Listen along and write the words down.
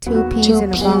Two peas Two in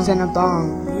a peas in bong. a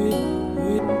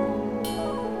bong.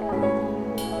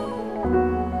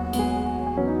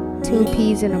 Two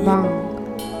peas in a bong.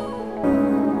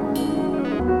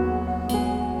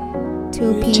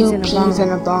 Two peas Two in a peas in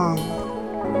bong. a bong.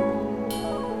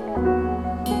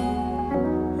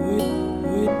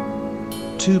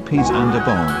 Two peas and a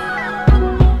bong.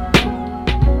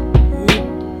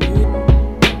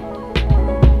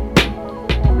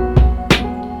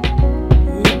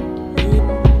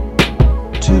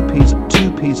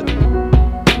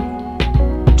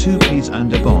 Two peas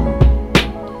and a bong.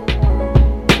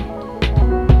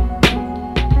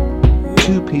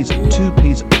 Two peas. Two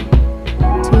peas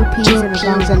Two in a peas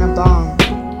bong. in a bong.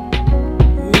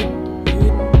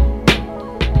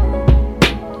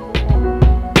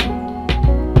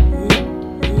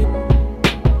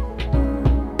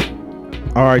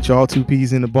 All right, y'all. Two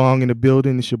peas in the bong in the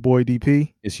building. It's your boy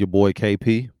DP. It's your boy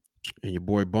KP. And your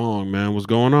boy Bong, man. What's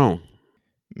going on?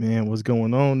 Man, what's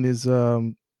going on is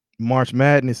March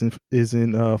Madness is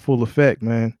in full effect,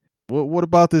 man. What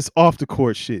about this off the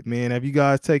court shit, man? Have you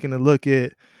guys taken a look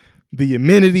at the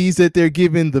amenities that they're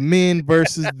giving the men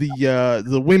versus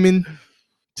the women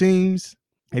teams?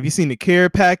 Have you seen the care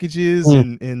packages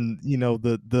and you know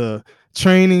the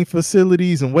training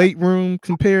facilities and weight room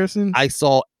comparisons? I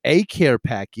saw a care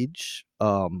package.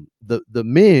 The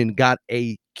men got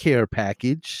a care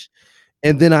package,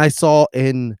 and then I saw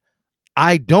an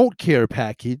I don't care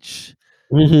package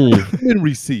women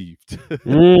received.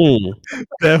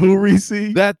 That who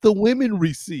received? That the women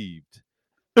received.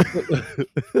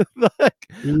 Like,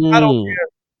 I don't care.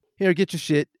 Here, get your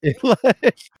shit.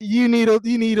 Like, You need a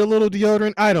little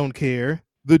deodorant. I don't care.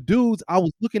 the dudes, I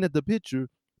was looking at the picture,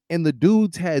 and the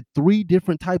dudes had 3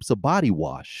 different types of body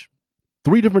wash.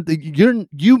 3 different things.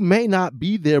 You may not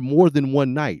be there more than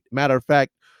one night. Matter of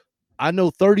fact, I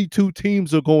know 32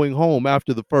 teams are going home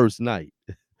after the first night.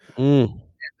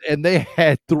 And they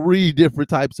had 3 different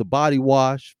types of body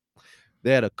wash.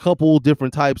 They had a couple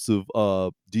different types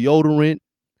of deodorant.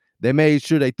 They made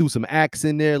sure they threw some Axe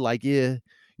in there, like, yeah,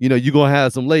 you know, you're gonna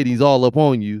have some ladies all up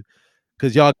on you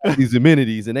because y'all got these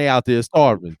amenities and they out there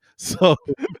starving. So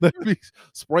let me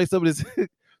spray some of this.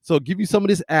 So give you some of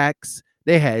this Axe.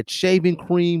 They had shaving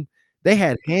cream. They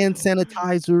had hand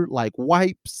sanitizer, like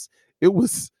wipes. It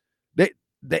was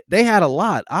they had a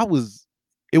lot.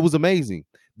 It was amazing.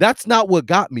 That's not what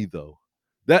got me though.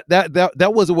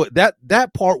 That wasn't what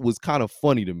that part was kind of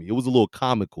funny to me. It was a little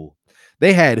comical.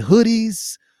 They had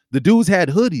hoodies. The dudes had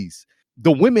hoodies.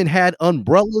 The women had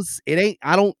umbrellas. I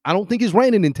don't think it's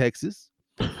raining in Texas.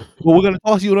 But we're gonna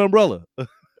toss you an umbrella.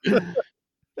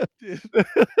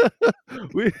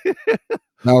 We-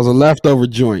 That was a leftover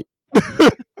joint.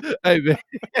 hey man.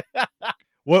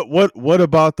 What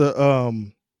about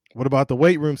the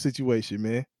weight room situation,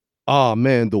 man? Oh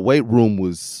man, the weight room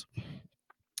was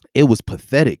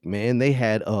pathetic, man. They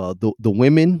had the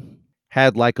women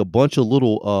had like a bunch of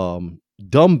little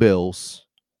dumbbells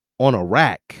on a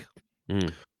rack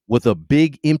with a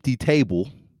big empty table,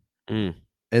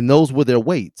 and those were their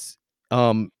weights.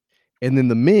 And then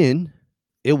the men,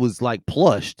 it was like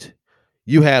plushed.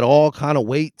 You had all kind of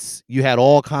weights, you had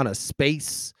all kind of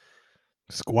space.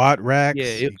 Squat racks,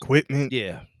 Yeah, equipment.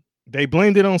 Yeah. They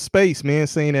blamed it on space, man,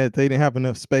 saying that they didn't have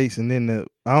enough space. And then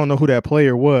I don't know who that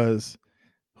player was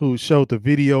who showed the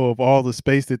video of all the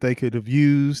space that they could have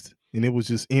used, and it was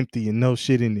just empty and no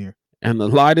shit in there. And the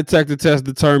lie detector test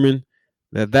determined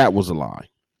that was a lie.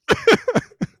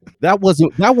 That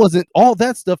wasn't all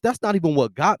that stuff. That's not even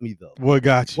what got me though. What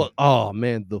got you? Well, oh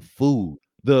man, the food.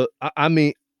 I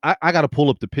mean, I gotta pull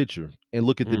up the picture and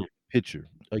look at the picture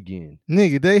again.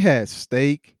 Nigga, they had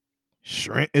steak,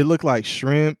 shrimp. It looked like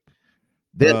shrimp.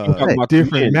 Then You talking about the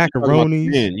different men.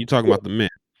 macaronis. You talking about the men.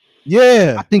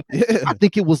 Yeah, I think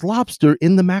it was lobster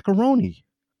in the macaroni.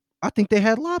 I think they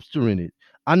had lobster in it.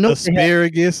 I know they had-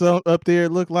 asparagus up there.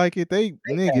 It looked like it. They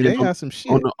had some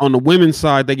shit. On the women's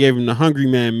side, they gave him the Hungry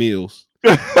Man meals.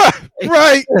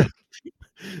 Right.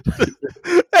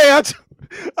 Hey,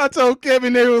 I told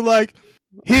Kevin, they were like,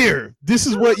 here, this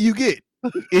is what you get.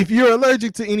 If you're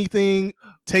allergic to anything,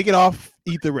 take it off,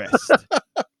 eat the rest.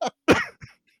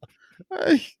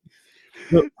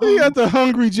 You got the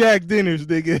Hungry Jack dinners,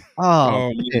 nigga.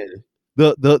 Oh man.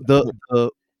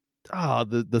 The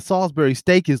Salisbury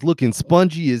steak is looking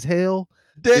spongy as hell.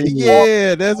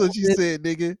 Yeah, that's what you said,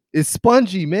 nigga. It's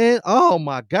spongy, man. Oh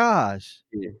my gosh.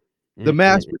 The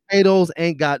mashed potatoes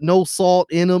ain't got no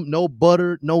salt in them, no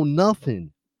butter, no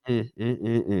nothing.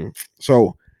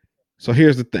 So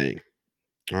here's the thing.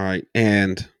 All right.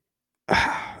 And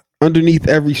underneath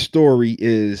every story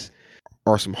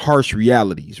are some harsh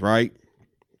realities, right?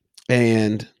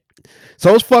 And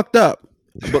So it's fucked up.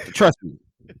 But trust me,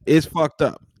 it's fucked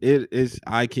up. It is.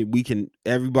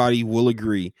 Everybody will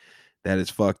agree that it's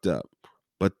fucked up.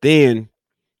 But then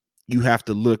you have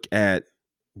to look at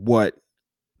what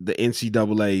the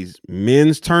NCAA's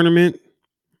men's tournament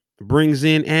brings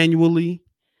in annually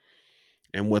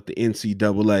and what the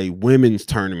NCAA women's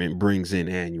tournament brings in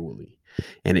annually.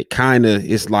 And it kind of,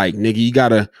 it's like, nigga,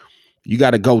 you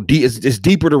gotta go deep. It's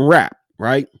deeper than rap,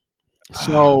 right?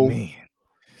 So,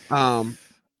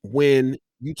 when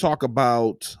you talk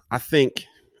about, I think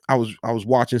I was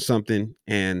watching something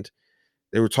and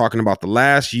they were talking about the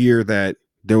last year that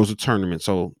there was a tournament.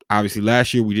 So obviously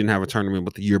last year we didn't have a tournament,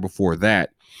 but the year before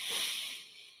that,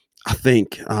 I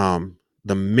think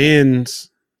the men's,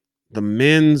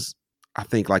 I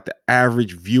think like the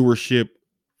average viewership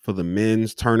for the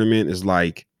men's tournament is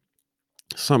like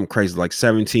something crazy, like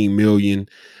 17 million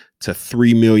to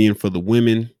 3 million for the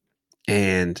women.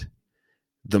 And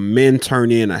the men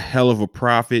turn in a hell of a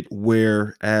profit,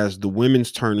 whereas the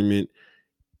women's tournament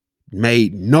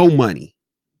made no money.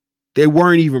 They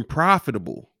weren't even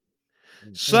profitable.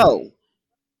 So,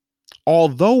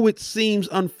 although it seems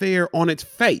unfair on its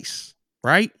face,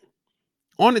 right?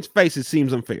 On its face, it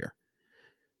seems unfair.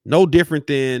 No different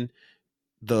than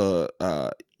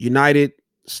the United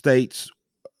States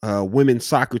women's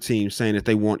soccer team saying that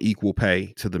they want equal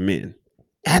pay to the men.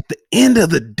 At the end of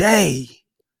the day,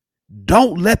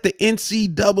 don't let the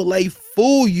NCAA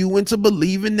fool you into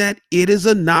believing that it is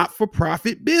a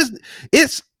not-for-profit business.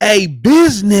 It's a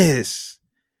business.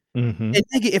 Mm-hmm. And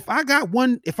nigga,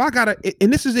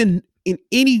 and this is in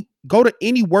any, go to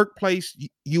any workplace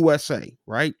USA,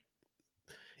 right?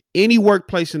 Any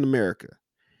workplace in America.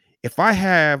 If I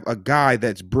have a guy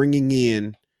that's bringing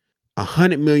in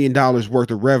 $100 million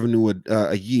worth of revenue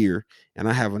a year, and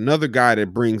I have another guy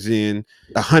that brings in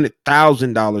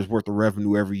 $100,000 worth of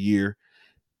revenue every year,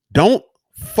 don't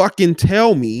fucking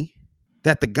tell me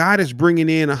that the guy that's bringing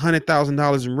in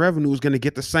 $100,000 in revenue is going to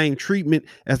get the same treatment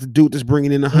as the dude that's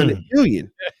bringing in 100 million.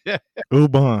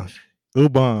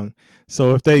 Ubang.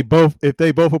 So if they both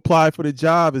apply for the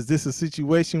job, is this a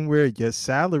situation where your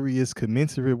salary is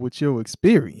commensurate with your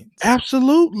experience?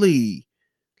 Absolutely.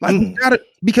 Like we gotta,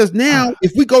 because now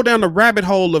if we go down the rabbit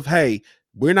hole of, hey,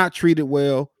 we're not treated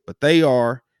well, but they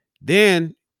are,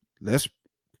 then let's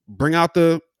bring out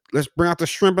the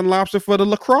shrimp and lobster for the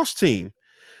lacrosse team.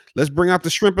 Let's bring out the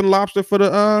shrimp and lobster for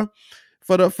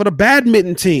the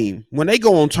badminton team when they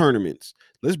go on tournaments.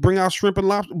 Let's bring out shrimp and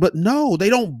lobster. But no, they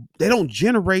don't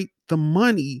generate the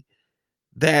money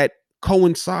that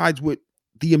coincides with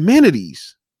the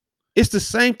amenities. It's the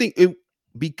same thing.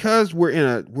 Because we're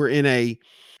in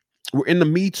the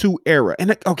Me Too era.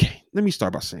 And okay, let me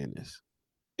start by saying this.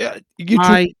 Yeah,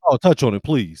 touch on it,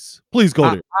 please. Please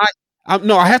go there.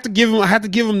 I have to give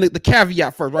him the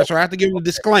caveat first, right? So I have to give him a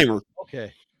disclaimer.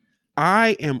 Okay.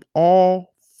 I am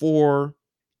all for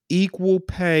equal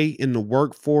pay in the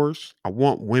workforce. I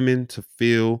want women to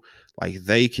feel like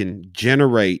they can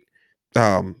generate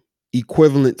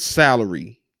equivalent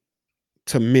salary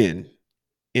to men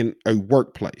in a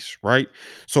workplace, right?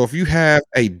 So if you have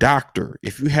a doctor,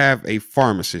 if you have a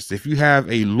pharmacist, if you have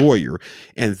a lawyer,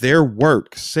 and their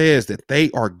work says that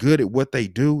they are good at what they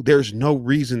do, there's no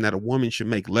reason that a woman should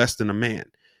make less than a man.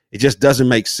 It just doesn't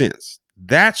make sense.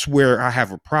 That's where I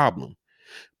have a problem.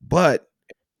 But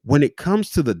when it comes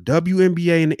to the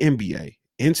WNBA and the NBA,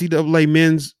 NCAA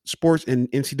men's sports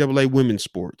and NCAA women's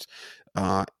sports,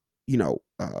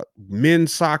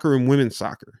 men's soccer and women's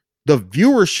soccer, the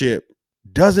viewership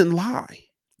doesn't lie.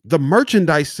 The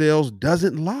merchandise sales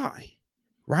doesn't lie,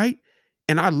 right?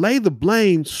 And I lay the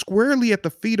blame squarely at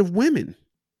the feet of women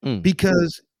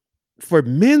because for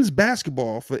men's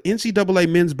basketball, for NCAA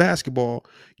men's basketball,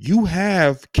 you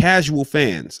have casual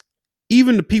fans.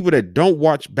 Even the people that don't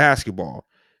watch basketball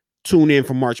tune in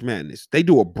for March Madness. They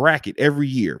do a bracket every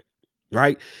year,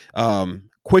 right?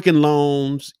 Quicken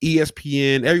Loans,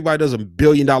 ESPN, everybody does $1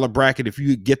 billion bracket. If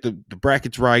you get the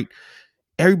brackets right,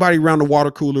 everybody around the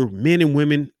water cooler, men and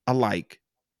women alike,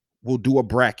 will do a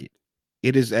bracket.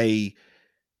 It is a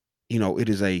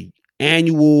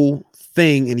annual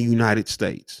thing in the United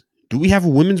States. Do we have a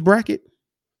women's bracket?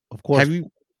 Of course.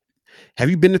 Have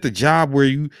you been at the job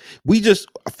where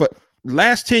for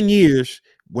last 10 years,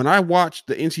 when I watched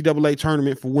the NCAA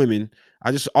tournament for women,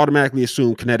 I just automatically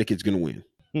assume Connecticut's going to win.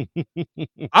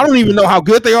 I don't even know how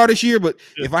good they are this year, but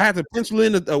if I had to pencil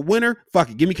in a winner, fuck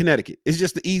it, give me Connecticut. It's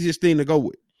just the easiest thing to go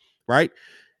with, right?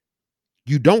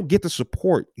 You don't get the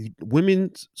support.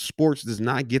 Women's sports does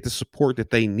not get the support that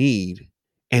they need,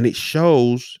 and it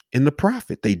shows in the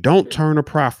profit. They don't turn a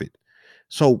profit.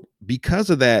 So because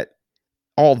of that,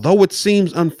 although it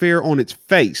seems unfair on its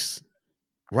face,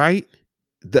 right?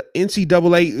 The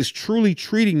NCAA is truly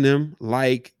treating them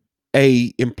like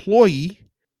a employee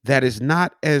that is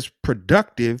not as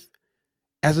productive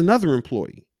as another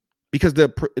employee. Because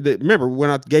remember when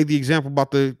I gave the example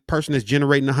about the person that's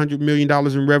generating $100 million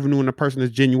in revenue and the person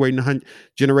that's generating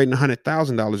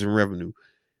 $100,000 in revenue.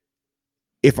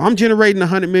 If I'm generating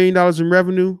 $100 million in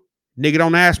revenue, nigga,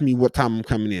 don't ask me what time I'm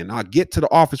coming in. I'll get to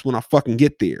the office when I fucking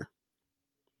get there.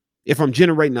 If I'm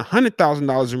generating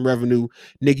 $100,000 in revenue,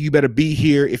 nigga, you better be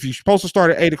here. If you're supposed to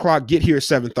start at 8 o'clock, get here at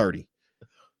 7:30.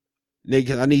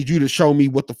 Nigga, I need you to show me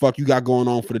what the fuck you got going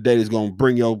on for the day that's going to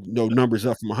bring your numbers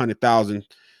up from 100,000,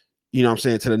 you know what I'm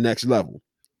saying, to the next level.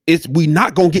 We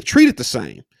not going to get treated the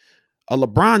same. A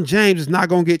LeBron James is not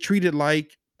going to get treated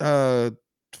like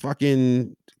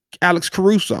fucking Alex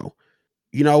Caruso.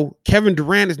 You know, Kevin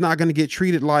Durant is not going to get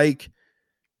treated like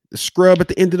the scrub at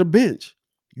the end of the bench.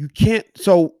 You can't.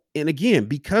 So, and again,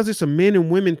 because it's a men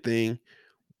and women thing,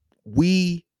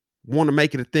 we want to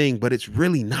make it a thing, but it's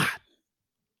really not.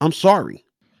 I'm sorry.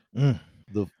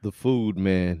 The food,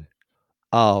 man.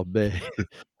 Oh man,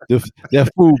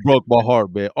 that food broke my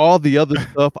heart, man. All the other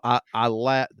stuff, I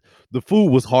laughed. The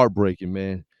food was heartbreaking,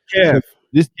 man. Yeah.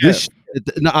 This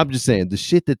no, I'm just saying the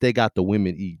shit that they got the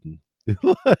women eating.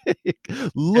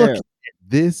 Look at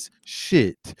this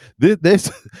shit. This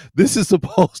is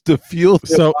supposed to fuel.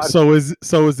 So is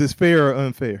this fair or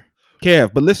unfair?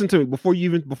 Kev, but listen to me before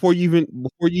you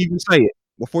even say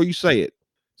it.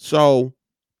 So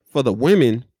for the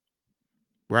women,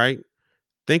 right?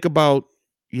 Think about,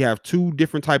 you have two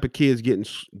different type of kids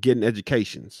getting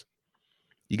educations.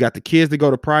 You got the kids that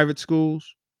go to private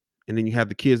schools, and then you have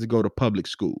the kids that go to public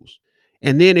schools.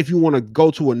 And then if you want to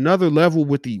go to another level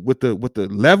with the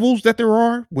levels that there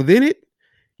are within it,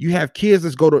 you have kids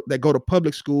that go to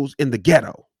public schools in the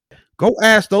ghetto. Go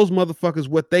ask those motherfuckers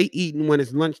what they eating when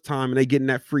it's lunchtime and they getting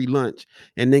that free lunch,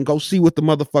 and then go see what the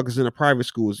motherfuckers in the private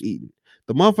schools eating.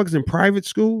 The motherfuckers in private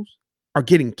schools are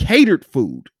getting catered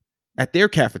food at their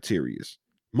cafeterias.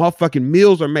 Motherfucking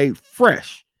meals are made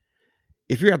fresh.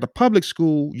 If you're at the public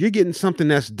school, you're getting something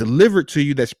that's delivered to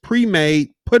you, that's pre-made,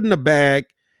 put in a bag,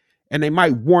 and they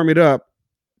might warm it up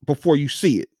before you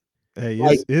see it. Hey,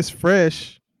 it's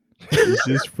fresh. It's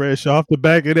just fresh off the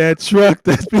back of that truck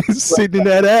that's been sitting in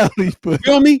that alley. But you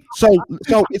feel me? So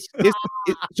it's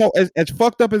as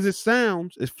fucked up as it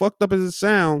sounds,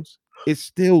 it's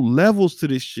still levels to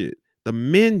this shit. The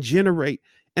men generate,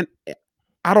 and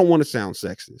I don't want to sound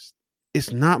sexist.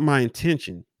 It's not my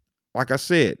intention. Like I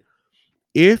said,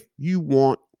 if you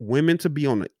want women to be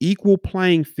on an equal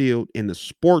playing field in the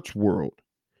sports world,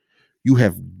 you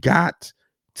have got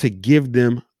to give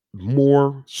them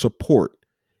more support.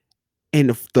 And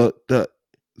if the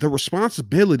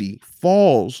responsibility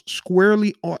falls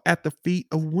squarely at the feet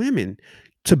of women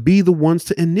to be the ones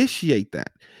to initiate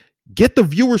that. Get the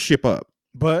viewership up.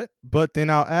 But then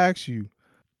I'll ask you,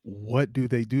 what do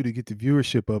they do to get the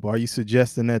viewership up? Are you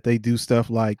suggesting that they do stuff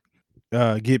like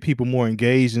get people more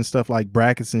engaged and stuff like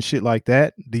brackets and shit like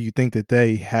that? Do you think that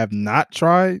they have not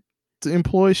tried to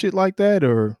employ shit like that,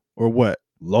 or what?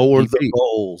 Lower the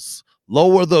goals.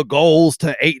 Lower the goals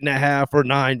to 8.5 or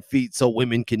 9 feet so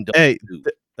women can dunk. Hey,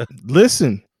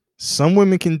 listen, some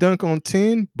women can dunk on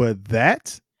 10, but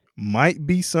that might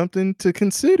be something to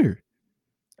consider.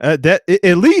 That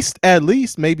at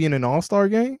least maybe in an all-star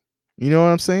game. You know what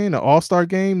I'm saying? An all-star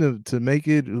game to make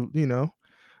it, you know,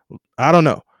 I don't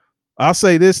know. I'll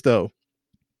say this though,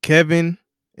 Kevin,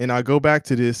 and I go back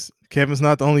to this. Kevin's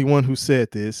not the only one who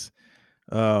said this,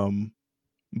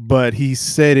 but he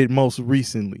said it most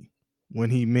recently when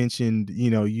he mentioned,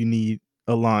 you know, you need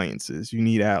alliances, you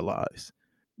need allies.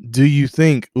 Do you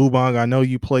think, Ubang, I know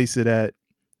you place it at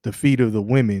the feet of the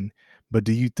women, but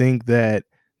do you think that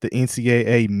the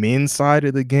NCAA men's side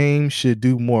of the game should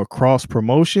do more cross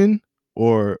promotion,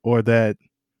 or that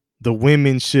the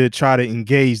women should try to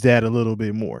engage that a little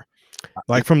bit more?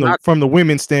 Like from the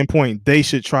women's standpoint, they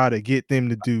should try to get them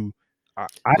to do,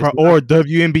 or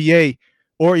WNBA,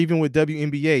 or even with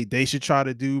WNBA, they should try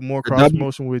to do more cross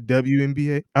promotion with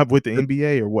WNBA, with the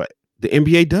NBA, or what? The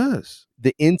NBA does.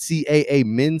 The NCAA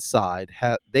men's side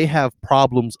have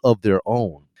problems of their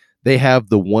own. They have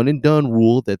the one and done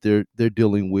rule that they're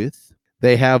dealing with.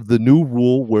 They have the new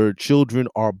rule where children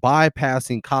are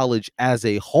bypassing college as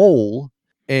a whole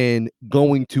and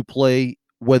going to play,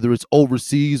 whether it's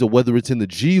overseas or whether it's in the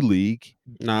G League.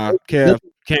 Nah, Kev,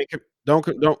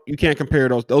 you can't compare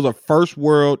those. Those are first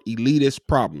world elitist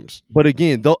problems. But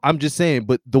again, though, I'm just saying,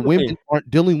 but the women aren't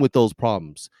dealing with those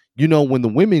problems. You know, when the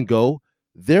women go,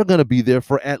 they're going to be there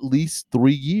for at least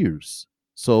 3 years.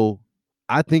 So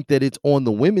I think that it's on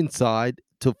the women's side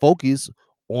to focus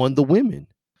on the women.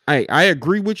 Hey, I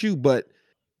agree with you, but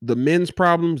the men's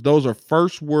problems, those are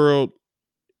first world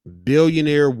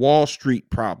billionaire Wall Street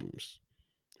problems,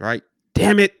 right?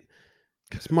 Damn it.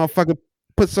 This motherfucker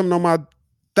put something on my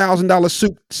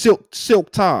 $1,000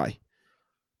 silk tie.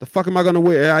 The fuck am I going to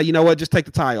wear? You know what? Just take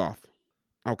the tie off.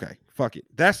 Okay, fuck it.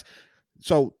 That's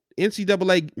so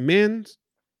NCAA men's,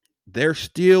 they're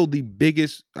still the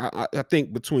biggest. I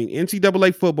think between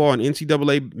NCAA football and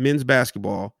NCAA men's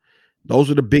basketball, those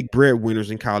are the big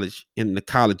breadwinners in college, in the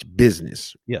college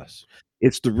business. Yes.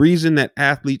 It's the reason that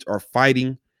athletes are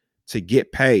fighting to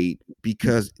get paid,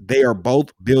 because they are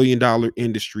both billion-dollar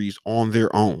industries on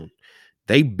their own.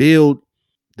 They build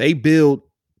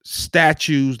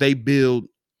statues, they build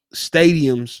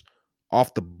stadiums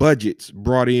off the budgets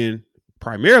brought in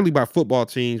primarily by football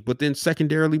teams, but then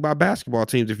secondarily by basketball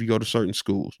teams if you go to certain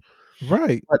schools.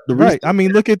 Right. But the Right. reason- I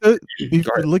mean, look at the Go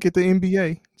ahead. look at the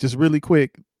NBA. Just really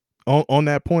quick on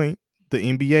that point. The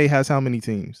NBA has how many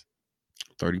teams?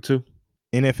 32,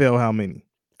 NFL how many?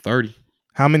 30.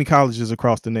 How many colleges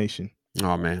across the nation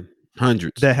Oh man,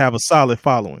 hundreds. that have a solid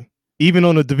following, even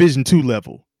on a Division II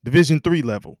level, Division III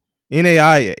level,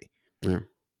 NAIA? Yeah.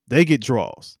 They get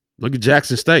draws. Look at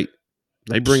Jackson State.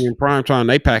 They bring in prime time.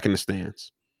 They pack in the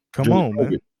stands. Come During on, man.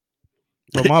 COVID.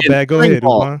 But my And bad. Go spring ahead,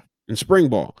 ball. Uwan. In spring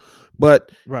ball.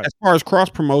 But Right. as far as cross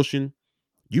promotion,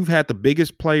 you've had the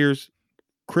biggest players,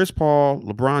 Chris Paul,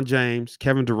 LeBron James,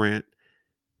 Kevin Durant.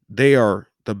 They are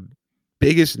the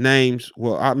biggest names.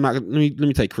 Well, I'm not. Let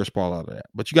me take Chris Paul out of that.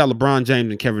 But you got LeBron James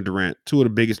and Kevin Durant, two of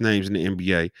the biggest names in the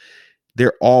NBA.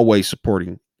 They're always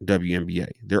supporting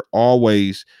WNBA. They're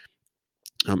always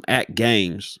at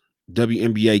games,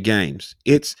 WNBA games.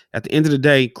 It's at the end of the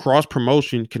day, cross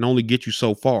promotion can only get you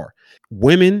so far.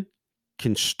 Women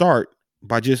can start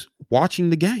by just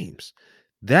watching the games.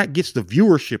 That gets the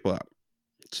viewership up.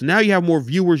 So now you have more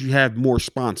viewers, you have more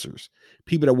sponsors,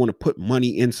 people that want to put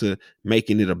money into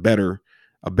making it a better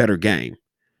game.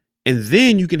 And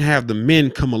then you can have the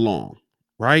men come along,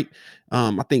 right?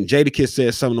 I think Jadakiss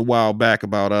said something a while back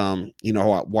about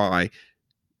why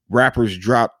rappers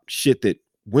drop shit that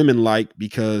women like,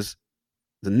 because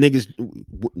the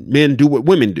men do what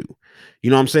women do. You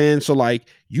know what I'm saying? So like,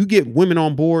 you get women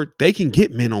on board, they can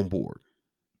get men on board,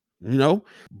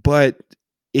 but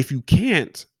if you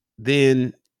can't,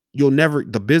 then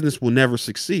the business will never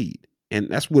succeed. And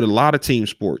that's with a lot of team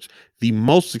sports. The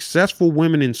most successful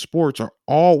women in sports are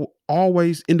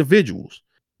always individuals.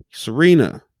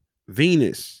 Serena,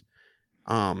 Venus,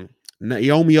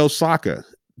 Naomi Osaka,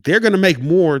 they're going to make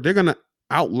more. They're going to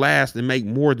outlast and make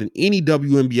more than any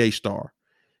WNBA star.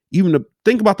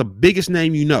 Think about the biggest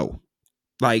name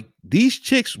like these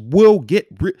chicks get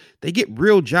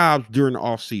real jobs during the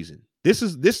off season.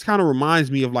 This kind of reminds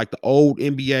me of like the old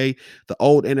NBA, the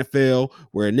old NFL,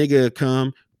 where a nigga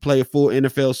come play a full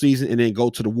NFL season and then go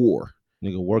to the war.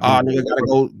 Nigga working. Nigga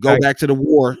gotta go back to the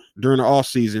war during the off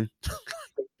season.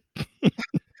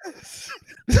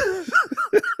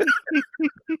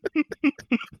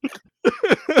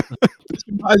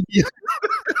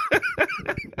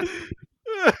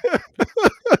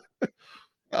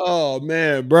 Oh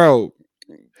man, bro.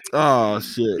 Oh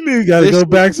shit. You gotta go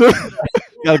back to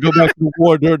Gotta go back to the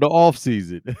war during the off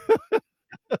season.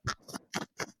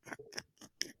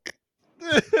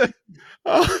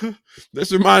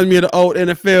 This reminds me of the old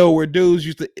NFL where dudes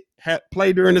used to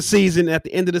play during the season. At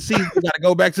the end of the season, you got to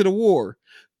go back to the war.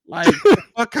 Like,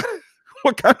 what kind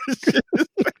of shit is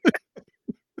that?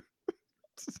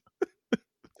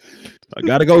 I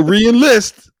got to go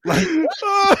re-enlist. Like,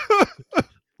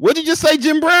 what did you just say,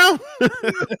 Jim Brown?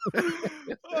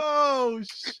 Oh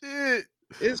shit.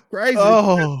 It's crazy.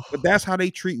 Oh, But that's how they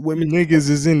treat women niggas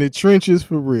is in the trenches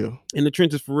for real. in the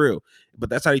trenches for real. But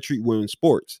that's how they treat women in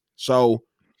sports. So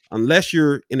unless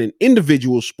you're in an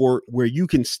individual sport where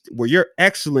where your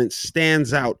excellence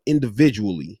stands out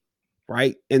individually,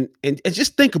 right? And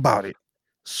just think about it.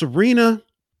 Serena,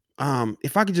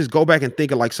 if I could just go back and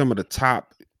think of like some of the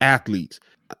top athletes,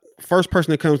 first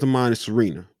person that comes to mind is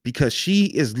Serena, because she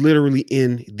is literally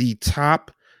in the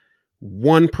top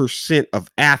 1% of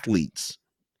athletes,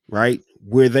 right?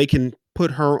 Where they can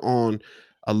put her on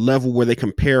a level where they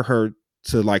compare her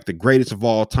to like the greatest of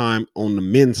all time on the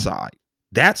men's side.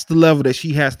 That's the level that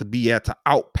she has to be at to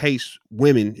outpace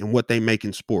women in what they make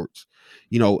in sports.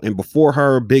 And before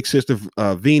her, big sister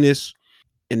Venus,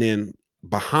 and then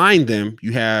behind them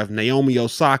you have Naomi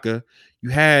Osaka. You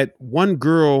had one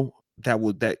girl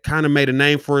that kind of made a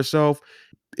name for herself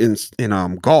in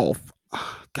golf.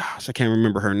 Oh, gosh, I can't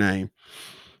remember her name.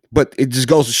 But it just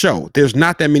goes to show there's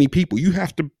not that many people. You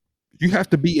have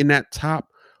to be in that top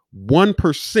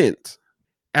 1%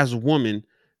 as a woman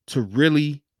to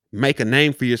really make a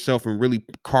name for yourself and really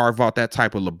carve out that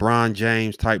type of LeBron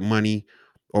James type money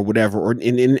or whatever, or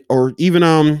or even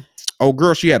oh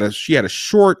girl, she had a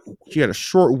short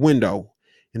window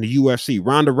in the UFC,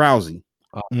 Ronda Rousey,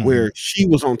 where she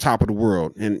was on top of the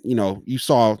world, and you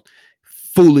saw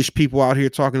foolish people out here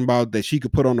talking about that she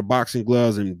could put on the boxing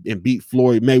gloves and beat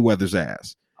Floyd Mayweather's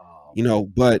ass,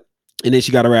 but and then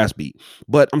she got her ass beat.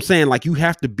 But I'm saying, like, you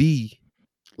have to be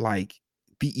like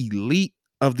the elite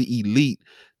of the elite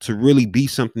to really be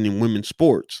something in women's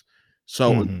sports.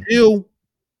 So until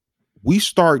we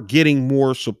start getting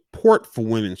more support for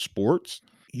women's sports,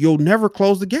 you'll never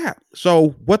close the gap.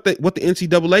 So what the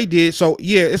NCAA did, so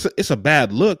yeah, it's a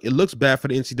bad look. It looks bad for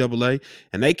the NCAA,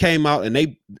 and they came out and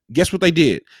they guess what they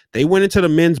did? They went into the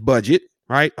men's budget,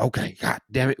 right? Okay, god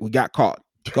damn it, we got caught.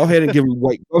 Go ahead and give them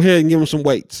weight. Go ahead and give them some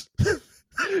weights.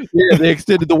 Yeah, they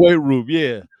extended the weight room.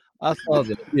 Yeah, I saw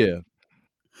that. Yeah,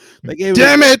 they gave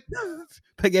damn it.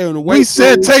 They gave them the weight. We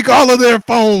said take all of their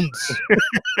phones.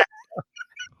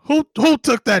 Who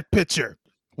took that picture?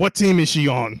 What team is she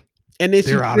on? And then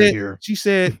they're out of here. She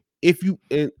said, if you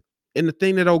and the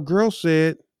thing that old girl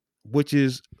said, which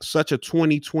is such a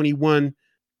 2021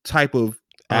 type of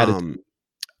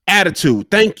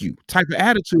attitude. Thank you. Type of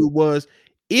attitude was,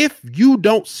 if you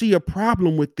don't see a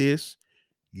problem with this,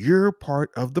 you're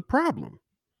part of the problem.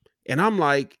 And I'm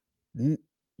like,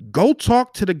 go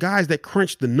talk to the guys that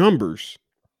crunch the numbers.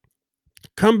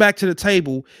 Come back to the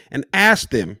table and ask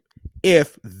them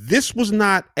if this was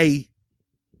not a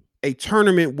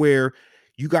tournament where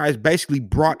you guys basically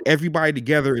brought everybody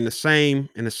together in the same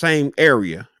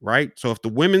area, right? So if the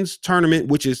women's tournament,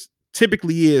 which is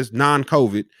typically is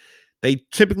non-COVID, they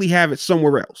typically have it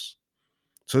somewhere else.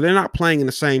 So they're not playing in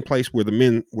the same place where the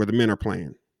men are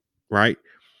playing, right?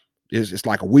 It's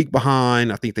like a week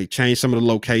behind. I think they changed some of the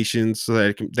locations so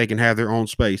that they can have their own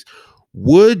space.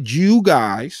 Would you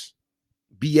guys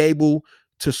be able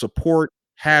to support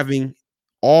having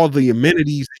all the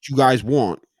amenities that you guys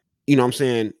want, you know what I'm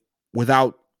saying,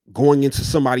 without going into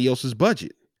somebody else's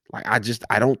budget? Like,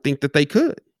 I don't think that they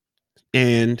could.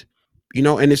 And,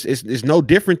 and it's no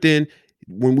different than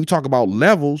when we talk about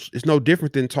levels. It's no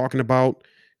different than talking about,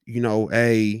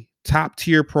 a top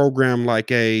tier program like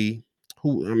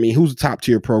who's a top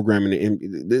tier program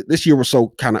in this year was so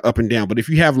kind of up and down. But if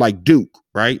you have like Duke,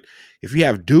 right? If you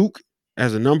have Duke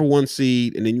as a number 1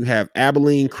 seed, and then you have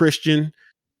Abilene Christian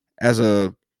as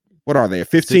a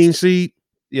 15 seed?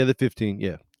 Yeah, the 15,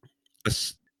 yeah. A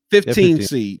 15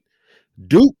 seed.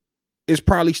 Duke is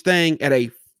probably staying at a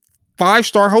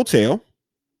 5-star hotel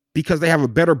because they have a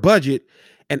better budget,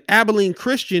 and Abilene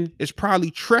Christian is probably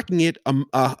trekking it an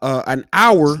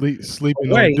hour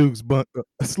sleeping away.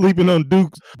 on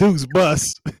Duke's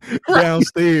bus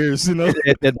downstairs, in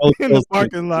the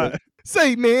parking lot.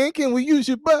 Say, man, can we use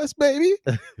your bus, baby?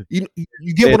 You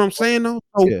get what I'm saying, though?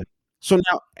 So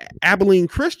now Abilene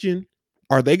Christian,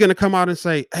 are they going to come out and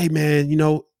say, hey, man,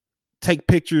 take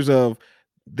pictures of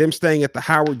them staying at the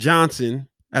Howard Johnson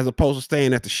as opposed to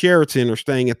staying at the Sheraton or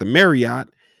staying at the Marriott?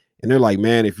 And they're like,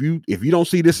 man, if you don't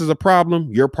see this as a problem,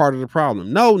 you're part of the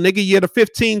problem. No, nigga, you're the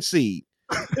 15 seed.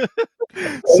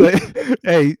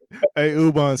 Hey,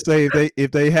 Ubon, say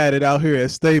if they had it out here at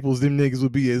Staples, them niggas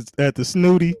would be at the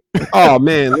Snooty. Oh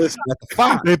man, listen, at the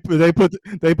 5.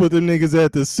 They put them niggas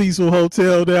at the Cecil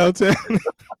Hotel downtown.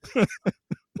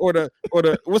 or the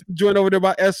what's the joint over there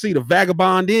by SC, the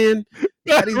Vagabond Inn?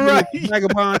 Right.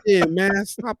 Vagabond Inn, man.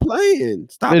 Stop playing.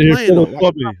 Stop playing.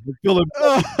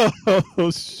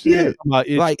 Oh shit.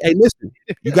 Yeah. Like, hey, listen,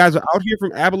 you guys are out here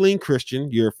from Abilene Christian.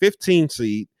 You're a 15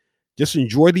 seed. Just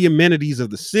enjoy the amenities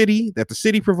of the city that the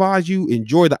city provides you.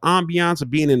 Enjoy the ambiance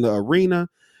of being in the arena.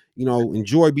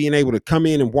 Enjoy being able to come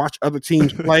in and watch other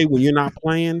teams play when you're not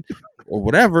playing or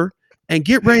whatever, and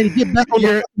get ready to get back on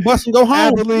the bus and go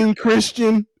home. Abilene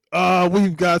Christian,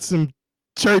 we've got some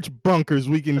church bunkers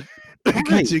we can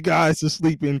get you guys to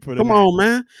sleep in for the Come on,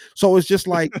 man. So it's just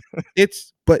like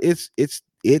it's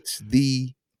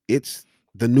the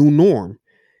new norm,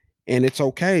 and it's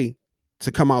okay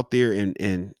to come out there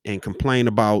and complain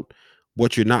about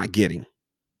what you're not getting.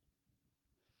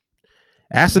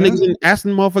 Ask the niggas, ask the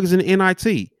motherfuckers in the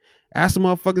NIT, ask the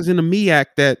motherfuckers in the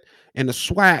MEAC and the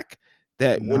SWAC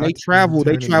that when they travel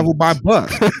by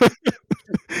bus.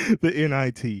 The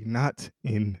NIT, not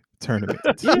in tournament.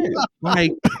 Yeah,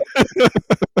 like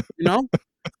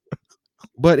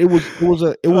but it was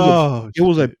a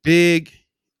big,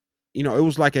 it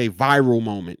was like a viral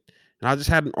moment. And I just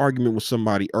had an argument with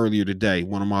somebody earlier today,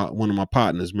 one of my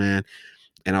partners, man.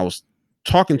 And I was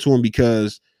talking to him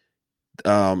because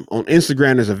on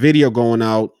Instagram there's a video going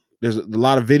out there's a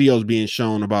lot of videos being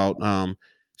shown about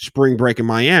spring break in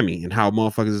Miami and how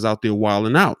motherfuckers is out there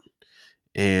wilding out.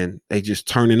 And they just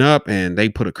turning up, and they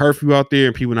put a curfew out there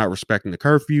and people not respecting the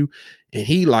curfew. And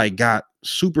he like got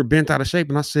super bent out of shape.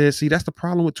 And I said, see, that's the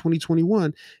problem with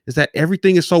 2021 is that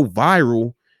everything is so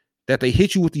viral that they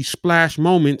hit you with these splash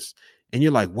moments and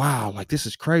you're like, wow, like this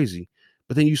is crazy.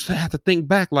 But then you still have to think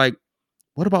back, like,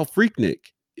 what about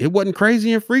Freaknik? It wasn't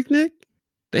crazy in Freaknik.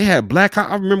 They had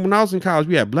I remember when I was in college,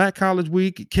 we had Black College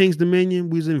Week at Kings Dominion.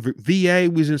 We was in VA.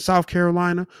 We was in South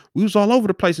Carolina. We was all over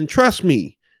the place. And trust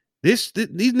me, these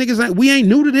niggas, we ain't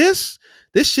new to this.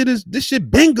 This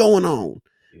shit been going on.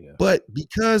 Yeah. But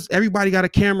because everybody got a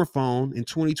camera phone in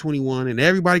 2021 and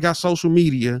everybody got social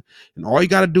media, and all you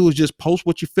got to do is just post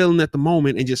what you're feeling at the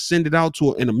moment and just send it out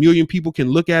and a million people can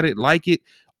look at it, like it,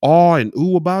 awe and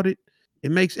ooh about it.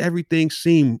 It makes everything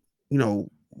seem,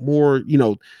 more,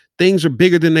 things are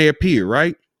bigger than they appear,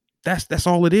 right? That's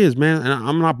all it is, man. And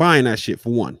I'm not buying that shit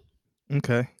for one.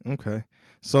 Okay.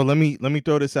 So let me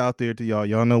throw this out there to y'all.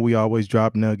 Y'all know we always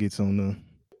drop nuggets on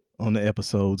the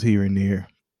episodes here and there.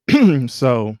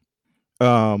 So,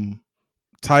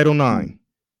 Title IX.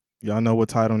 Y'all know what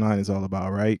Title IX is all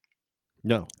about, right?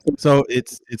 No. So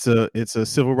it's a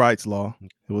civil rights law.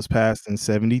 It was passed in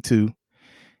 1972,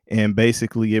 and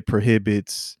basically it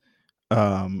prohibits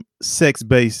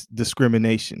sex-based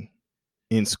discrimination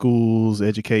in schools,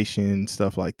 education,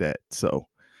 stuff like that. So,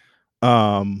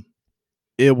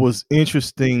 it was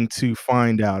interesting to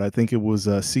find out. I think it was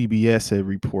CBS had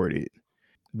reported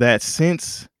that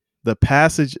since the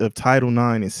passage of Title IX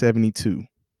in 1972,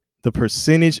 the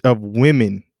percentage of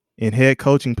women in head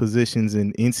coaching positions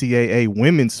in NCAA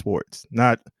women's sports,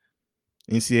 not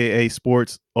NCAA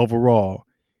sports overall,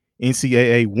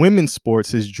 NCAA women's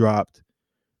sports has dropped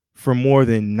from more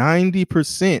than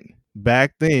 90%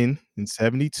 back then in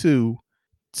 1972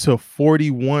 to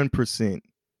 41%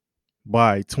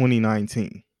 by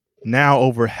 2019. Now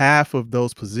over half of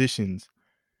those positions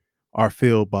are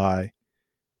filled by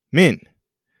men.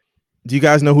 Do you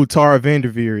guys know who Tara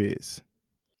Vanderveer is?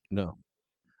 No.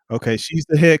 Okay, she's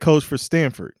the head coach for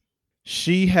Stanford.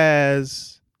 She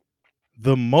has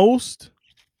the most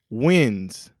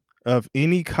wins of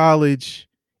any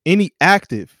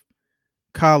active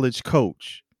college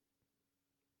coach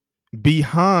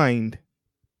behind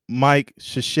Mike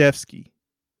Krzyzewski.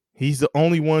 He's the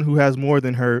only one who has more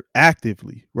than her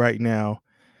actively right now.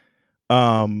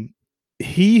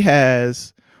 He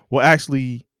has, I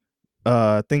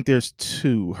think there's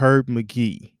two. Herb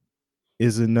McGee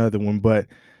is another one, but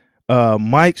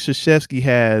Mike Krzyzewski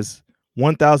has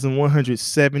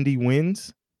 1,170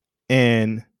 wins,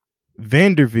 and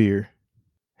Vanderveer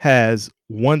has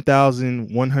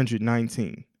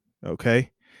 1,119. Okay,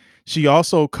 she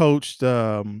also coached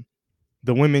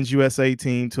the women's USA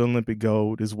team to Olympic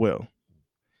gold as well.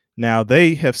 Now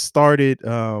they have started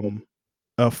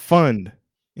a fund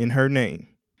in her name,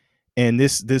 and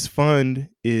this fund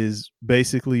is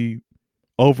basically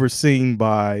overseen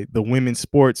by the Women's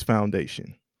Sports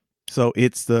Foundation. So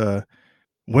it's the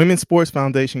Women's Sports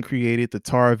Foundation created the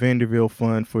Tara Vanderveer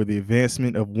Fund for the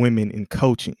advancement of women in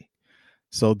coaching.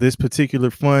 So this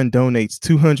particular fund donates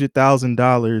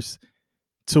 $200,000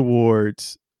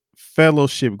 towards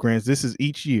fellowship grants. This is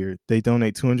each year. They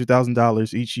donate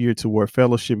 $200,000 each year toward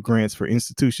fellowship grants for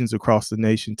institutions across the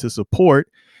nation to support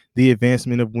the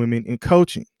advancement of women in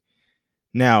coaching.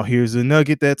 Now, here's a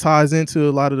nugget that ties into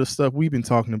a lot of the stuff we've been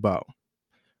talking about.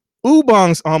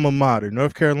 Ubong's alma mater,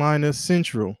 North Carolina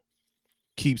Central,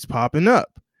 keeps popping up.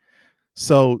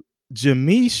 So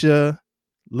Jamisha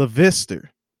LaVister,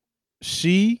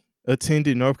 she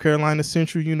attended North Carolina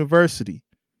Central University.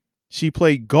 She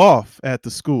played golf at the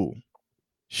school.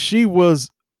 She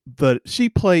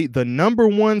played the number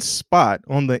one spot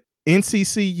on the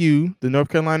NCCU, the North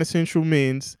Carolina Central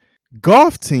men's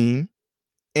golf team,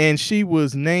 and she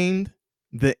was named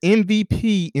the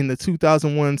MVP in the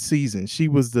 2001 season. She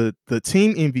was the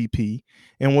team MVP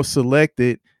and was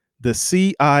selected the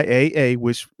CIAA,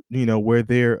 which, where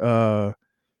their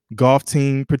golf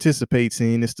team participates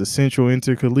in. It's the Central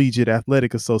Intercollegiate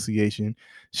Athletic Association.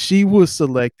 She was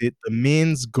selected the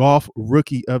men's golf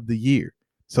rookie of the year.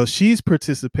 So she was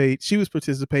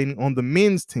participating on the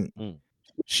men's team.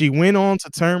 She went on to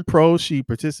turn pro. She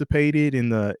participated in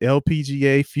the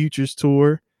LPGA Futures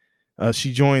Tour.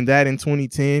 She joined that in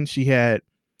 2010. She had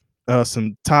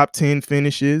some top 10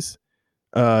 finishes.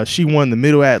 She won the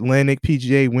Middle Atlantic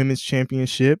PGA Women's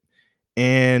Championship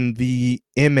and the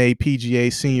MA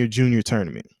PGA Senior Junior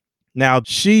Tournament. Now,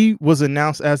 she was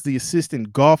announced as the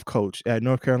assistant golf coach at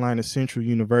North Carolina Central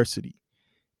University,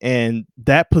 and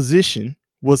that position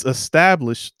was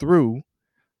established through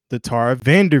the Tara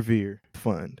Vanderveer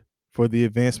Fund for the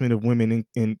advancement of women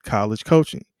in college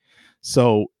coaching.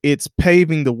 So it's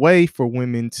paving the way for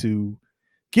women to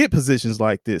get positions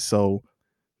like this. So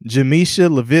Jamisha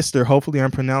Levister, hopefully I'm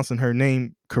pronouncing her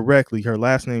name correctly, her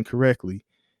last name correctly.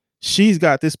 She's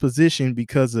got this position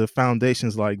because of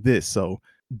foundations like this. So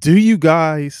do you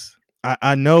guys,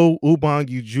 I know Ubang,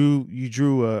 you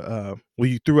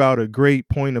threw out a great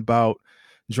point about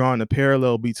drawing a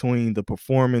parallel between the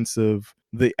performance of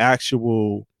the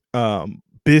actual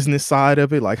business side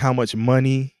of it, like how much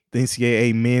money the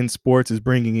NCAA men's sports is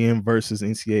bringing in versus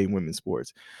NCAA women's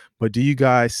sports. But do you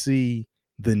guys see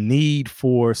the need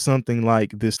for something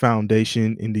like this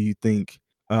foundation? And do you think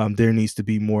there needs to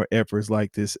be more efforts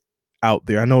like this out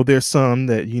there? I know there's some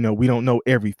that, we don't know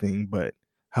everything, but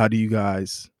what do you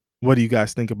guys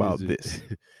think about this?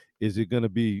 Is it going to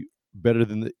be better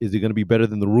than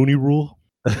the Rooney Rule?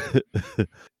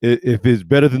 If it's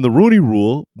better than the Rooney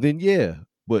Rule, then yeah.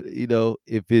 But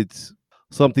if it's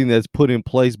something that's put in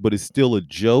place but it's still a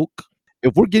joke,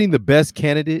 if we're getting the best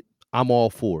candidate, I'm all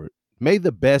for it. May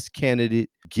the best candidate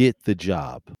get the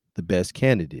job, the best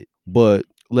candidate. But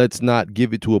let's not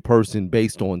give it to a person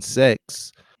based on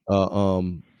sex,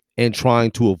 and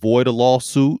trying to avoid a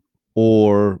lawsuit,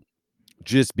 or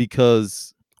just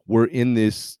because we're in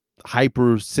this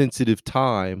hypersensitive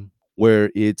time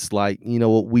where it's like,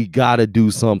 we got to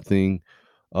do something.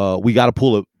 We got to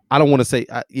pull a, I don't want to say,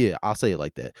 I'll say it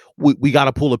like that. We got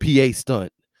to pull a PA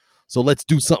stunt. So let's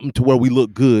do something to where we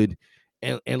look good,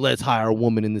 and let's hire a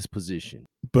woman in this position.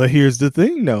 But here's the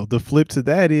thing, though. The flip to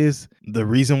that is the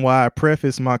reason why I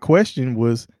prefaced my question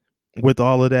was with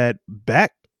all of that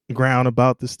background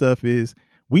about the stuff is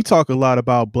we talk a lot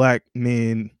about black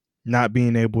men not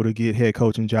being able to get head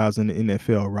coaching jobs in the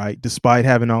NFL, right? Despite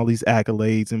having all these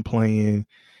accolades and playing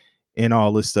and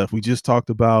all this stuff. We just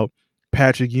talked about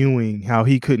Patrick Ewing, how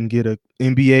he couldn't get an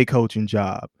NBA coaching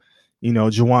job.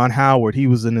 Juwan Howard, he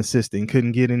was an assistant,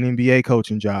 couldn't get an NBA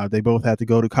coaching job. They both had to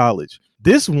go to college.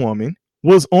 This woman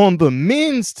was on the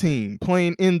men's team,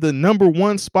 playing in the number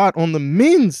 1 spot on the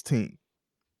men's team.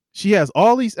 She has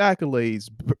all these accolades,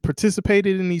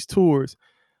 participated in these tours.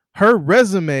 Her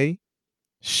resume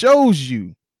shows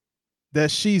you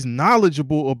that she's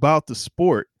knowledgeable about the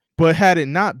sport. But had it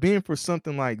not been for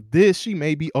something like this, she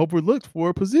may be overlooked for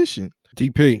a position.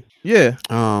 DP. Yeah.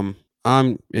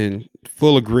 I'm in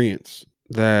full agreement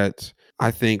that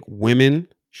I think women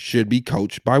should be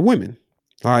coached by women,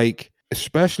 like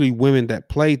especially women that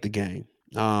played the game.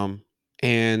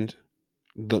 And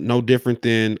no different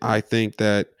than I think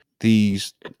that the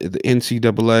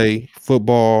NCAA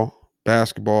football,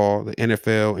 basketball, the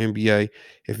NFL, NBA,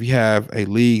 if you have a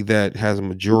league that has a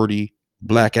majority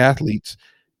black athletes,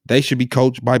 they should be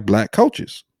coached by black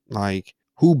coaches. Like,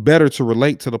 who better to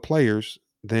relate to the players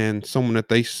than someone that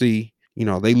they see,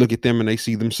 they look at them and they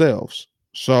see themselves.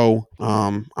 So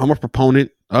I'm a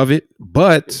proponent of it,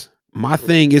 but my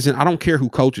thing isn't, I don't care who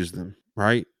coaches them,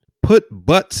 right? Put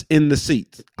butts in the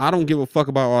seats. I don't give a fuck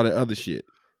about all that other shit.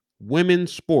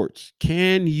 Women's sports,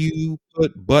 can you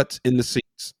put butts in the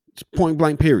seats? It's point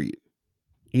blank, period.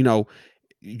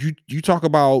 You talk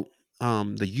about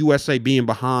the USA being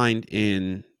behind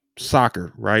in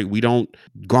soccer, right? We don't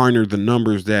garner the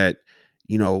numbers that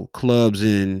clubs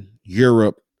in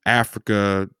Europe,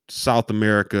 Africa, South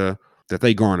America, that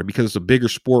they garner, because it's a bigger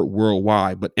sport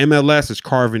worldwide. But MLS is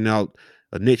carving out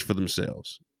a niche for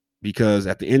themselves, because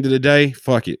at the end of the day,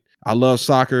 fuck it, I love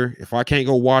soccer. If I can't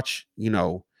go watch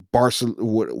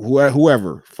Barcelona,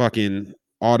 whoever, fucking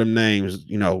all them names,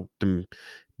 them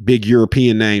big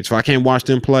European names, if I can't watch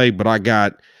them play, but I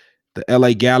got the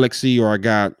LA Galaxy or I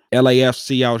got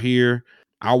LAFC out here,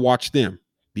 I'll watch them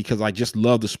because I just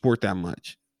love the sport that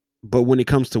much. But when it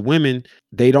comes to women,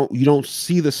 you don't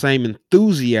see the same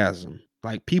enthusiasm.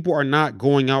 Like, people are not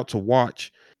going out to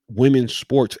watch women's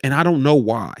sports. And I don't know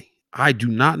why. I do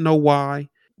not know why,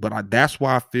 but that's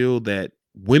why I feel that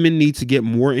women need to get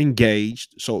more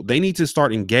engaged. So they need to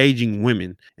start engaging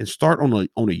women and start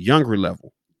on a younger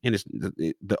level. And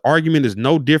the argument is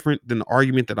no different than the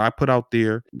argument that I put out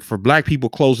there for black people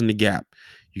closing the gap.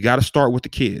 You got to start with the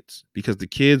kids, because the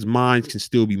kids' minds can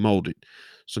still be molded.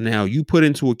 So now you put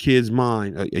into a kid's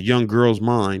mind, a young girl's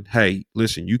mind, hey,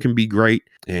 listen, you can be great.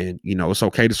 And, it's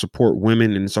okay to support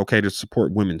women, and it's okay to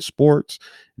support women's sports.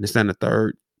 And this and the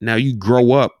third. Now you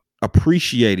grow up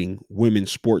appreciating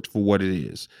women's sports for what it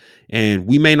is. And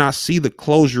we may not see the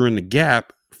closure in the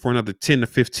gap for another 10 to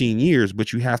 15 years,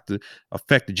 but you have to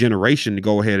affect the generation to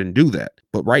go ahead and do that.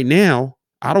 But right now,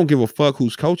 I don't give a fuck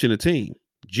who's coaching a team.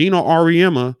 Gino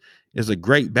Auriemma is a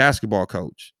great basketball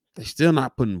coach. They're still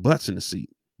not putting butts in the seat.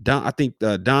 I think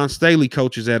Don Staley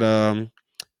coaches at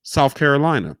South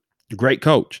Carolina, great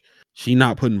coach. She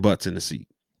not putting butts in the seat.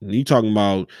 And you talking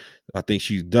about, I think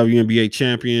she's WNBA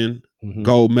champion,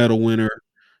 gold medal winner.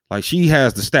 Like, she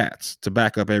has the stats to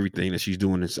back up everything that she's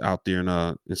doing out there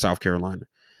in South Carolina.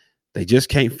 They just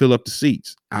can't fill up the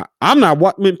seats. I'm not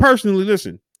personally,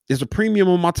 listen, it's a premium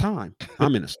on my time.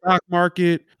 I'm in the stock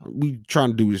market. We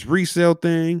trying to do this resale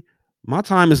thing. My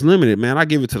time is limited, man. I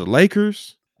give it to the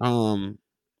Lakers.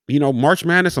 March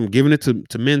Madness, I'm giving it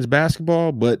to men's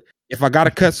basketball. But if I got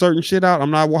to cut certain shit out,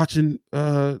 I'm not watching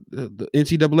the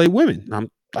NCAA women.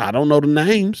 I don't know the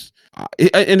names.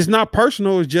 And it's not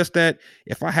personal. It's just that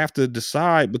if I have to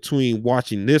decide between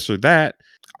watching this or that,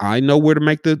 I know where to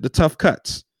make the tough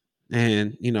cuts.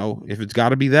 And, if it's got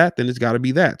to be that, then it's got to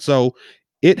be that. So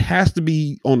it has to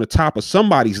be on the top of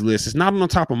somebody's list. It's not on the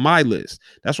top of my list.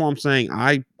 That's why I'm saying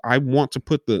I want to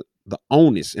put the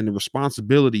onus and the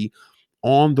responsibility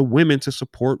on the women to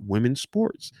support women's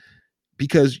sports,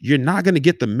 because you're not going to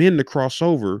get the men to cross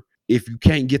over if you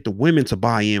can't get the women to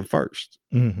buy in first.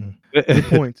 Good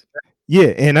point. Yeah,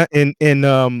 and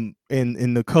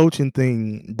the coaching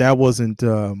thing, that wasn't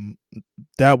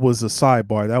that was a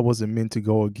sidebar. That wasn't meant to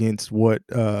go against what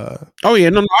I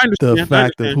understand the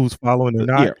fact of who's following or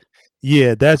not.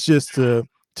 Yeah, that's just to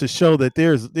show that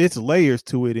it's layers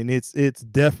to it, and it's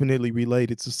definitely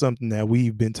related to something that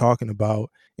we've been talking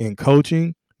about in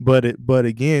coaching. But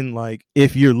again, like,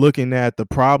 if you're looking at the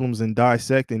problems and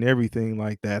dissecting everything,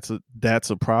 like, that's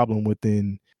a problem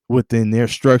within their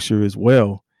structure as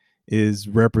well, is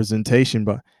representation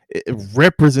by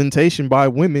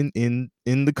women in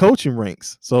the coaching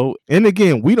ranks. So, and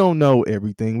again, we don't know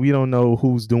everything. We don't know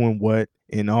who's doing what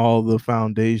in all the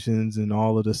foundations and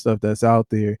all of the stuff that's out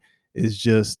there. It's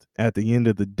just, at the end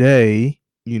of the day,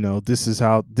 this is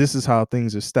how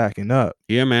things are stacking up.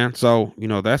 Yeah, man. So,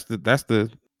 that's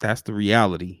the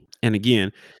reality. And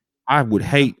again, I would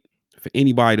hate for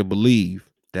anybody to believe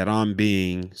that I'm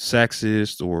being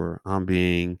sexist or I'm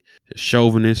being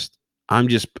chauvinist. I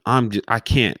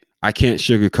can't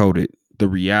sugarcoat it, the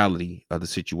reality of the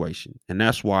situation. And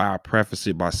that's why I preface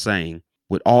it by saying,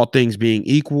 with all things being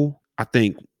equal, I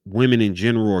think women in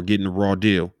general are getting a raw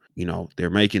deal. They're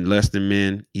making less than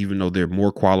men, even though they're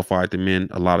more qualified than men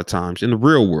a lot of times in the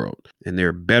real world, and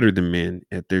they're better than men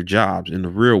at their jobs in the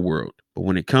real world. But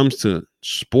when it comes to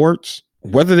sports,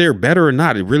 whether they're better or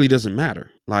not, it really doesn't matter.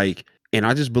 And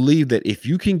I just believe that if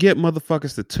you can get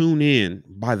motherfuckers to tune in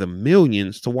by the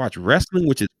millions to watch wrestling,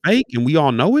 which is fake, and we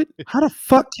all know it, how the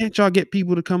fuck can't y'all get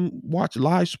people to come watch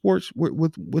live sports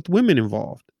with women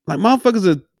involved? Like,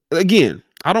 motherfuckers again,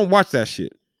 I don't watch that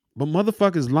shit, but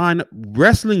motherfuckers line up.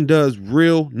 Wrestling does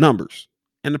real numbers,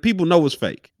 and the people know it's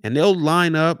fake, and they'll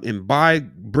line up and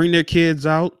bring their kids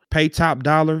out, pay top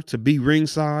dollar to be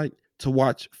ringside to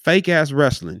watch fake ass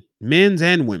wrestling, men's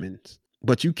and women's.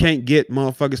 But you can't get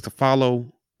motherfuckers to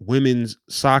follow women's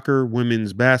soccer,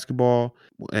 women's basketball.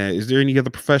 Is there any other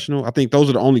professional? I think those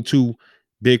are the only two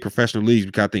big professional leagues,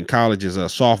 because I think college is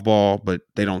softball, but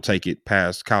they don't take it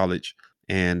past college.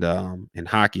 And in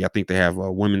hockey, I think they have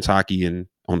women's hockey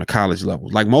on the college level.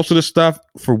 Like, most of the stuff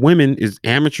for women is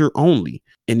amateur only.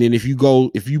 And then if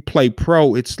you play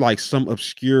pro, it's like some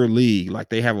obscure league. Like,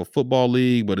 they have a football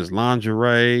league, but it's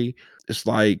lingerie. It's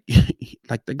like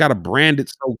they got to brand it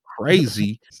so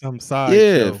crazy. Some side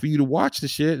show for you to watch the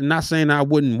shit. And not saying I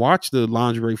wouldn't watch the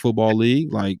lingerie football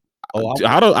league. Like, I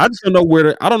just don't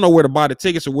know I don't know where to buy the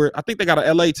tickets, or where. I think they got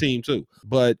an LA team too.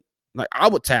 But like, I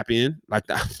would tap in. Like,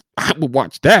 I would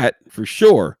watch that for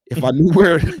sure if I knew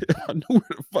where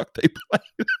the fuck they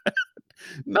played.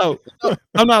 No,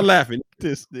 I'm not laughing.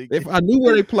 If I knew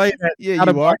where they played at, yeah,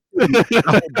 you are.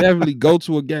 I would definitely go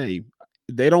to a game.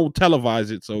 They don't televise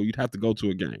it, so you'd have to go to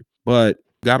a game. But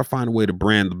you got to find a way to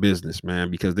brand the business, man,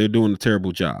 because they're doing a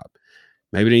terrible job.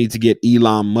 Maybe they need to get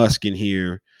Elon Musk in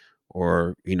here,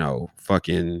 or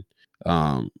fucking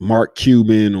Mark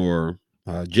Cuban or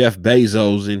Jeff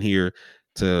Bezos in here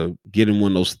to get in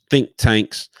one of those think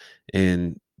tanks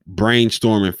and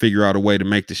brainstorm and figure out a way to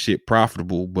make the shit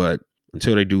profitable. But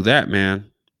until they do that,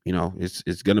 man,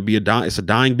 it's gonna be it's a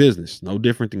dying business, no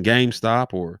different than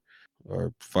GameStop or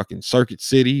fucking Circuit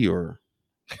City or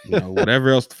whatever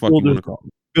else the fuck you want to call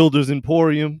it. Builders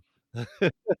Emporium.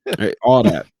 Hey, all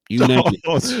that. You name it.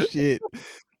 Oh shit.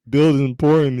 Builders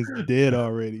Emporium is dead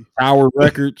already. Tower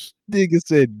Records. Nigga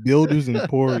said Builders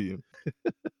Emporium.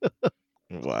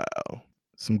 Wow.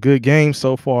 Some good games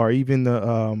so far. Even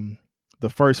the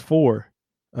first four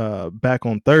back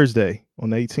on Thursday on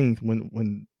the 18th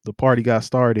when the party got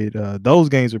started. Those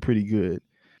games were pretty good.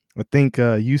 I think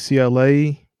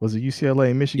UCLA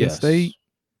and Michigan State.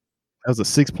 That was a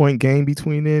 6-point game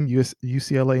between them.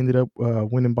 UCLA ended up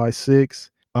winning by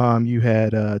 6. You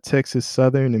had Texas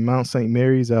Southern and Mount St.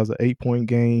 Mary's. That was an 8-point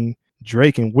game.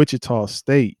 Drake and Wichita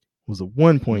State was a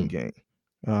 1-point game.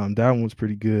 That one was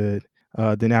pretty good.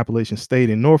 Then Appalachian State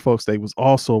and Norfolk State was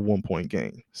also a 1-point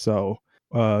game. So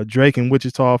Drake and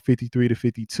Wichita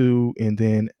 53-52, and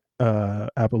then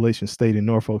Appalachian State and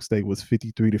Norfolk State was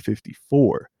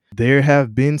 53-54. There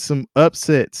have been some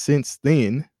upsets since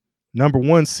then. Number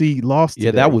 1 seed lost.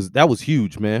 Yeah, today. that was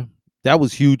huge, man. That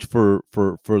was huge for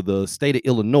the state of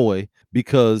Illinois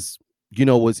because it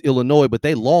was Illinois, but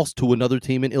they lost to another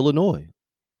team in Illinois,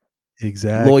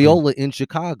 exactly. Loyola in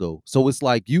Chicago. So it's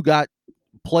like you got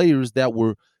players that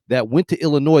went to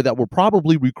Illinois that were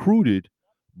probably recruited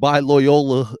by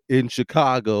Loyola in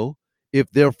Chicago if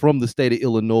they're from the state of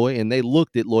Illinois, and they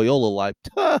looked at Loyola like,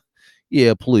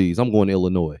 yeah, please, I'm going to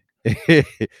Illinois.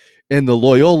 And the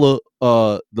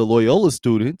Loyola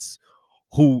students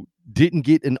who didn't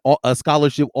get a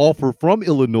scholarship offer from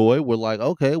Illinois were like,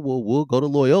 okay, well, we'll go to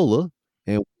Loyola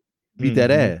and beat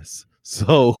that ass.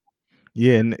 So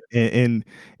yeah, and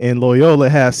Loyola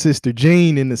has Sister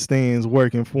Jean in the stands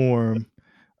working for him.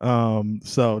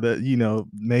 So that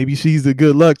maybe she's a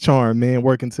good luck charm, man,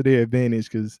 working to their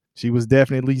advantage, because she was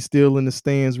definitely still in the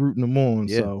stands rooting them on.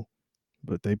 Yeah. So,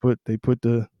 but they put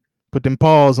them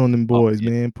paws on them boys,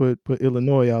 man. Put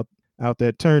Illinois out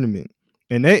that tournament,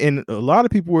 and a lot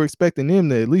of people were expecting them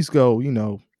to at least go,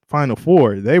 Final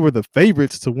Four. They were the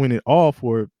favorites to win it all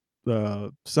for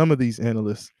some of these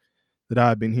analysts that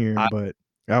I've been hearing, but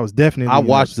I was definitely. I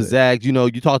watched the Zags.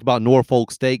 You talked about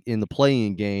Norfolk State in the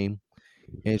playing game,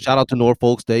 and shout out to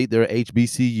Norfolk State. They're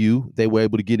HBCU. They were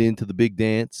able to get into the big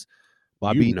dance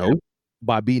by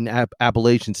beating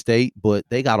Appalachian State, but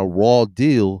they got a raw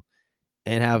deal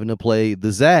and having to play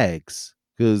the Zags,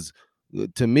 because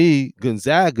to me,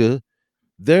 Gonzaga,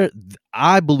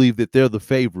 I believe that they're the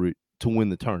favorite to win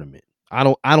the tournament. I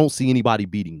don't see anybody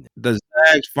beating them. The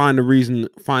Zags find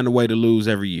a way to lose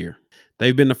every year.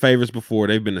 They've been the favorites before.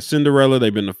 They've been the Cinderella.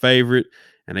 They've been the favorite,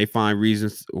 and they find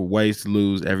reasons or ways to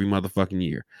lose every motherfucking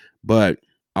year. But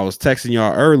I was texting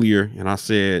y'all earlier, and I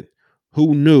said,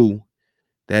 who knew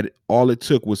that all it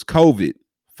took was COVID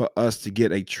for us to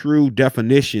get a true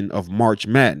definition of March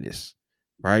Madness,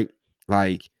 right?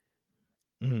 Like,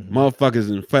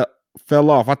 motherfuckers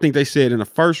fell off. I think they said in the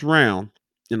first round,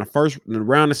 in the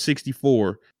round of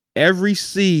 64, every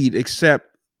seed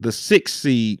except the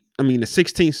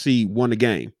 16th seed won the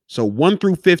game. So 1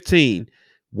 through 15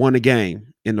 won the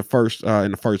game in the first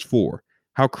 4.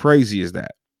 How crazy is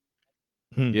that?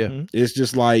 Yeah, it's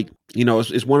just like,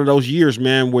 it's one of those years,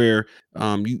 man, where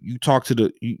you talk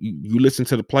to you listen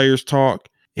to the players talk,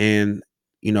 and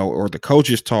or the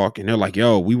coaches talk, and they're like,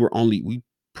 yo, we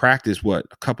practiced a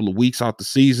couple of weeks out the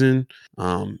season.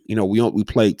 We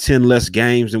played 10 less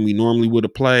games than we normally would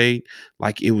have played.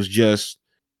 Like, it was just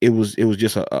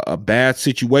a bad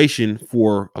situation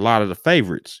for a lot of the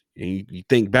favorites. And you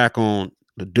think back on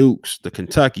the Dukes, the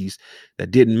Kentuckys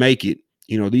that didn't make it.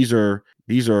 These are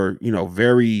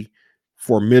very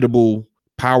formidable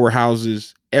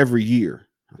powerhouses every year.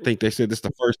 I think they said this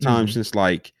the first time since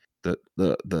like the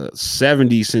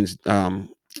 70s, since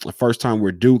the first time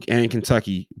where Duke and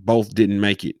Kentucky both didn't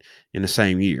make it in the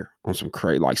same year on some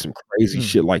crazy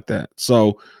shit like that.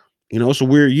 So, it's a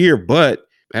weird year, but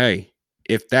hey,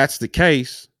 if that's the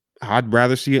case, I'd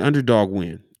rather see an underdog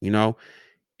win.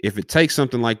 If it takes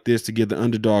something like this to give the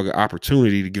underdog an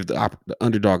opportunity, to give the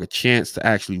underdog a chance to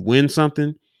actually win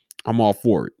something, I'm all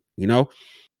for it.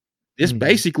 This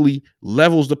basically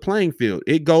levels the playing field.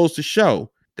 It goes to show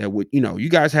that you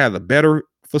guys have the better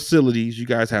facilities, you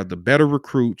guys have the better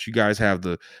recruits, you guys have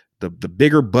the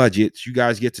bigger budgets, you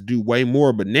guys get to do way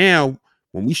more. But now,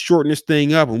 when we shorten this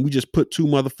thing up and we just put two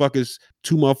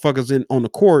motherfuckers in on the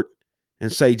court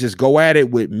and say, just go at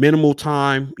it with minimal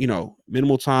time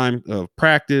of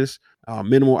practice,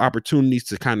 minimal opportunities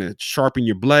to kind of sharpen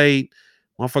your blade.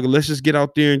 Motherfucker, let's just get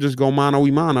out there and just go mano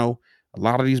a mano. A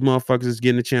lot of these motherfuckers is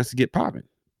getting a chance to get popping.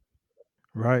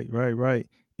 Right.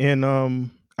 And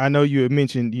I know you had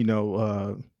mentioned,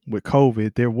 with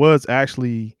COVID, there was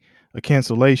actually a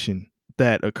cancellation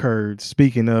that occurred.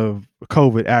 Speaking of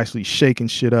COVID actually shaking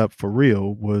shit up for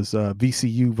real, was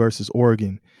VCU versus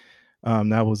Oregon.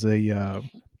 That was a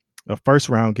first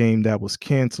round game that was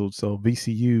canceled. So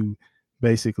VCU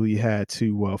basically had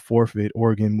to forfeit.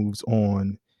 Oregon moves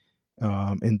on,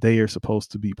 and they are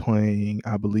supposed to be playing,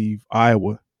 I believe,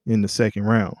 Iowa in the second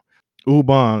round.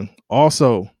 Ubang,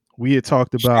 also, we had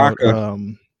talked about.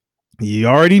 You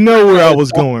already know where I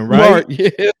was going, right? Yeah.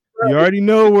 You already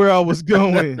know where I was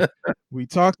going. We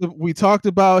talked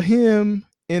about him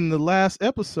in the last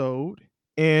episode,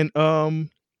 and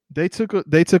they took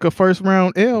a first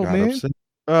round L, man.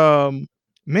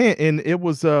 Man, and it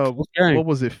was Close game. what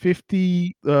was it,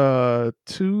 52 to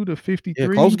Yeah,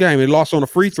 53? close game. They lost on a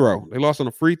free throw. They lost on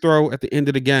a free throw at the end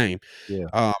of the game. Yeah.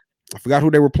 I forgot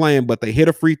who they were playing, but they hit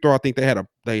a free throw. I think they had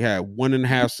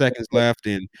 1.5 seconds left,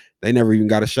 and they never even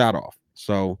got a shot off.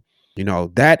 So,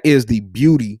 that is the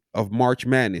beauty of March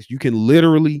Madness. You can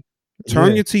literally turn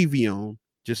Yeah. your TV on,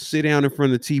 just sit down in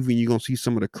front of the TV, and you're gonna see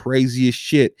some of the craziest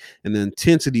shit. And the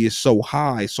intensity is so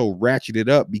high, so ratcheted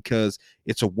up because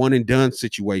it's a one and done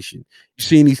situation. You're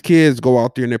seeing these kids go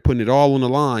out there and they're putting it all on the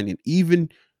line, and even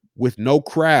with no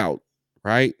crowd,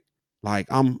 right? Like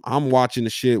I'm watching the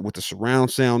shit with the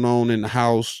surround sound on in the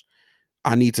house.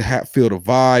 I need to feel the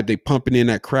vibe. They pumping in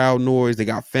that crowd noise. They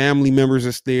got family members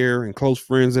that's there and close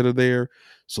friends that are there.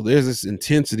 So there's this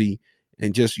intensity,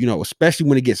 and just, especially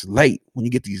when it gets late, when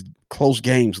you get these close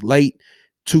games late,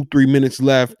 2-3 minutes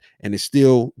left, and it's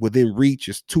still within reach.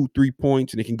 It's 2-3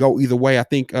 points, and it can go either way. I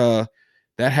think that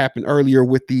happened earlier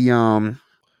with the I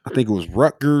think it was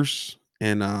Rutgers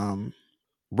and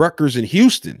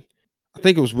Houston. I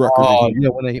think it was Rutgers. Oh, yeah,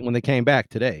 when they came back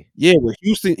today. Yeah, where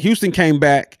Houston came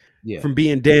back from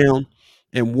being down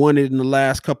and won it in the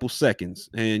last couple seconds.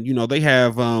 And they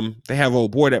have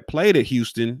old boy that played at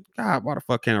Houston. God, why the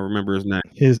fuck can't I remember his name?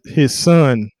 His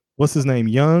son, what's his name?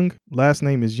 Young. Last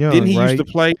name is Young. Didn't he right? used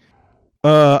to play?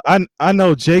 I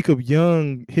know Jacob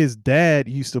Young. His dad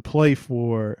used to play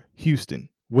for Houston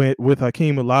with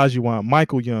Hakeem Olajuwon.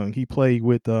 Michael Young. He played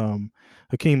with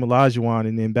Hakeem Olajuwon,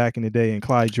 and then back in the day, and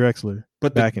Clyde Drexler.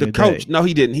 But back in the the coach, day. no,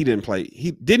 he didn't. He didn't play.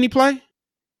 Didn't he play?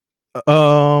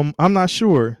 I'm not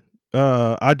sure.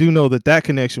 I do know that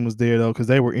connection was there though, because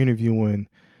they were interviewing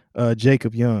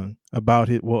Jacob Young about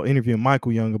interviewing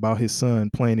Michael Young about his son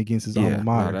playing against his alma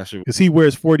mater, because he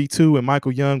wears 42 and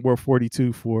Michael Young wore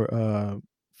 42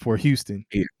 for Houston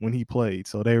when he played.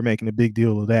 So they were making a big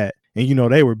deal of that,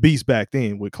 and they were beasts back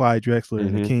then with Clyde Drexler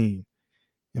and Hakeem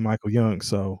and Michael Young.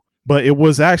 So, but it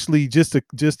was actually just to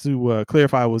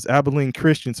clarify, it was Abilene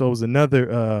Christian. So it was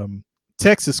another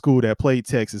Texas school that played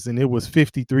Texas, and it was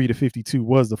 53 to 52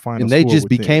 was the final. And they score just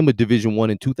with became a Division I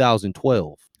in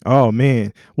 2012. Oh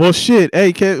man, well shit.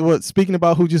 Hey, speaking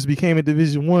about who just became a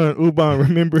Division I, Uban,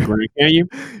 remember Grand Canyon?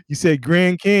 You said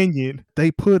Grand Canyon. They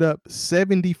put up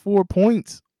 74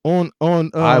 points on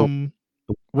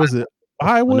was it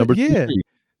Iowa? Number Yeah, 3.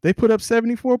 they put up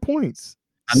 74 points.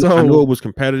 I knew it was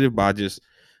competitive, but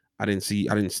I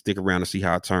didn't stick around to see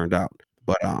how it turned out.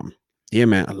 But yeah,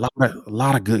 man, a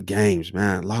lot of good games,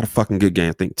 man. A lot of fucking good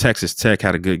games. I think Texas Tech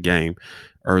had a good game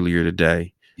earlier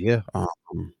today. Yeah.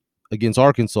 Against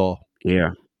Arkansas.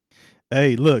 Yeah.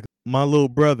 Hey, look, my little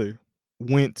brother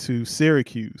went to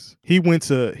Syracuse. He went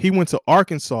to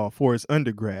Arkansas for his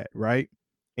undergrad, right?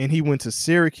 And he went to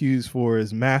Syracuse for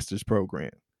his master's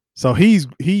program. So he's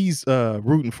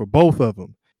rooting for both of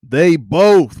them. They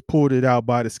both pulled it out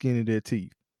by the skin of their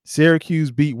teeth. Syracuse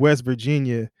beat West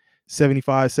Virginia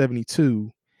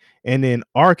 75-72, and then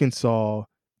Arkansas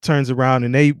turns around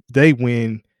and they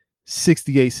win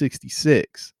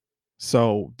 68-66.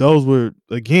 So those were,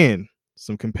 again,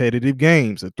 some competitive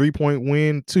games, a 3-point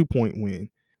win, 2-point win.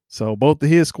 So both of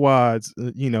his squads,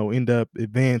 end up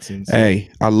advancing. So. Hey,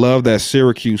 I love that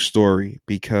Syracuse story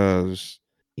because,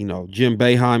 Jim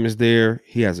Boeheim is there.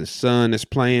 He has his son that's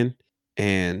playing,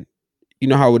 and you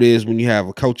know how it is when you have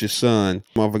a coach's son.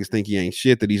 Motherfuckers think he ain't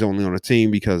shit, that he's only on a team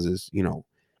because it's,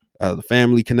 the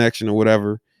family connection or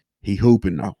whatever. He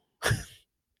hooping though.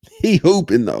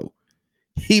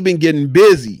 He been getting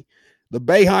busy. The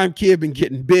Boeheim kid been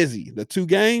getting busy. The 2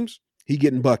 games, he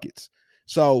getting buckets.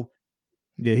 So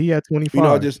yeah, he had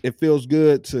 25. It feels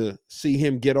good to see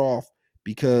him get off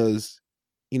because,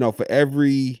 for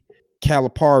every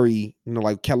Calipari,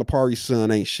 like Calipari's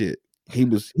son ain't shit. He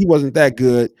wasn't that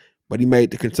good, but he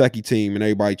made the Kentucky team and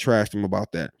everybody trashed him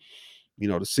about that.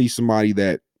 To see somebody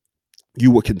that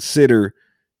you would consider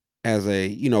as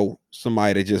a,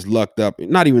 somebody that just lucked up,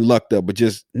 not even lucked up, but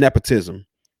just nepotism.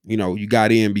 You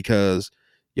got in because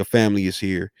your family is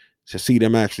here. To see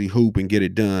them actually hoop and get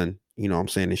it done, what I'm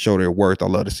saying, and show their worth. I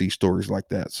love to see stories like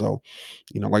that. So,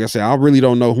 like I said, I really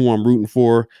don't know who I'm rooting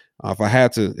for. If I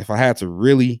had to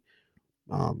really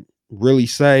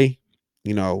say,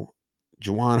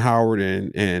 Juwan Howard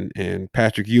and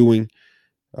Patrick Ewing,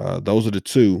 those are the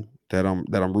 2 that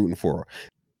I'm rooting for.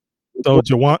 So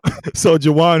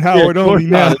Juwan Howard only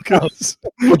now because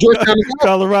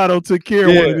Colorado took care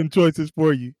of one of them choices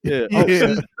for you. Yeah.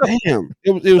 Damn.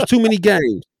 It was too many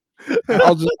games.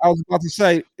 I was about to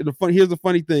say here's the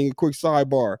funny thing, a quick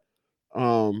sidebar.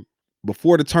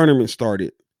 Before the tournament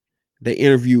started, they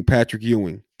interviewed Patrick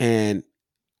Ewing, and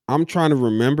I'm trying to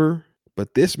remember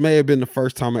but this may have been the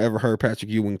first time I ever heard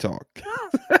Patrick Ewing talk.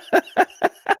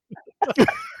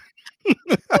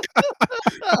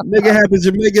 Nigga had the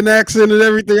Jamaican accent and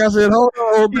everything. I said, hold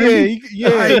on, baby.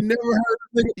 I ain't never heard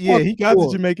this nigga Yeah, talk he got the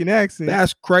before. Jamaican accent.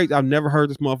 That's crazy. I've never heard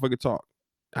this motherfucker talk.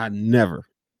 I never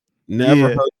heard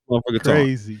this motherfucker talk.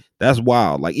 Crazy. That's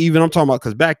wild. Like, even I'm talking about,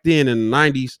 because back then in the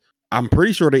 90s, I'm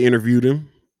pretty sure they interviewed him,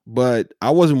 but I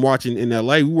wasn't watching in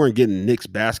LA. We weren't getting Knicks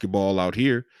basketball out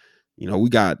here. You know, we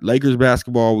got Lakers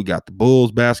basketball, we got the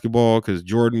Bulls basketball because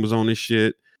Jordan was on this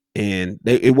shit. And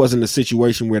it wasn't a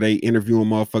situation where they interviewing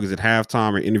motherfuckers at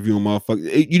halftime or interviewing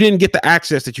motherfuckers. You didn't get the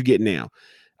access that you get now.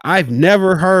 I've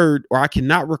never heard, or I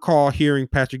cannot recall hearing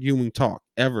Patrick Ewing talk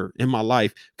ever in my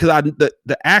life, because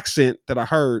the accent that I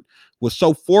heard was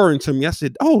so foreign to me. I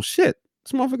said, "Oh shit,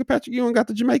 this motherfucker Patrick Ewing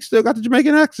still got the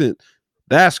Jamaican accent."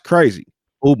 That's crazy.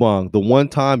 Ubong, the one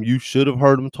time you should have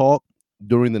heard him talk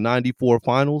during the '94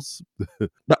 finals, The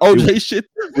OJ shit.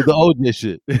 with the OJ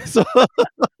shit. So,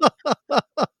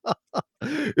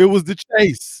 it was the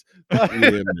chase. Yeah,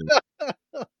 man.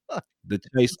 The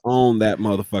chase on that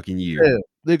motherfucking year. Yeah,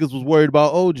 niggas was worried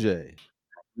about OJ.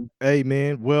 Hey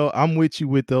man, well, I'm with you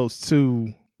with those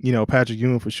two. You know, Patrick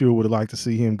Ewing for sure would have liked to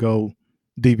see him go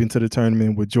deep into the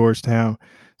tournament with Georgetown.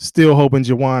 Still hoping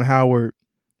Juwan Howard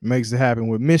makes it happen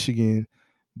with Michigan.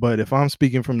 But if I'm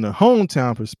speaking from the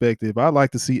hometown perspective, I'd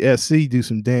like to see SC do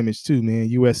some damage too, man.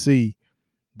 USC,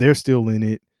 they're still in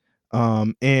it.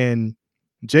 And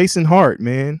Jason Hart,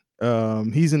 man,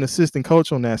 he's an assistant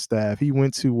coach on that staff. He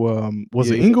went to was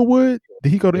it Inglewood?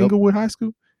 Did he go to Inglewood High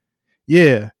School?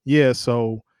 Yeah.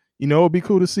 So, you know, it'd be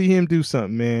cool to see him do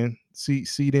something, man.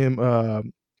 See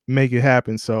them make it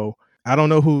happen. So I don't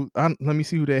know who. Let me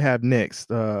see who they have next.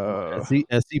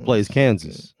 SC plays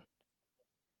Kansas.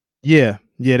 Yeah,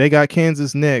 they got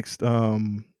Kansas next.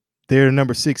 They're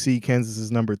number 6 seed. Kansas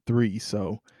is number 3.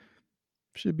 So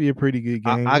should be a pretty good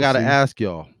game. I gotta ask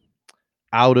y'all,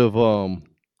 out of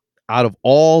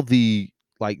all the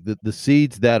the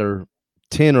seeds that are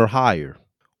 10 or higher,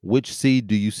 which seed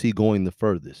do you see going the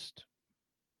furthest?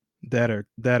 That are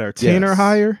 10 or Yes.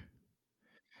 higher.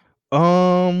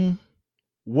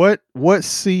 What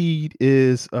seed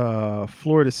is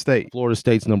Florida State? Florida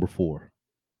State's number 4.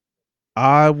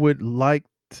 I would like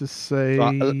to say. So,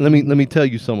 let me tell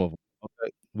you some of them.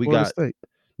 Okay, we Florida got State.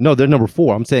 no, they're number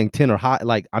 4. I'm saying 10 or high,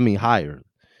 higher.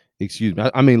 Excuse me,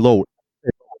 I mean lower.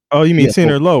 Oh, you mean Yeah, 10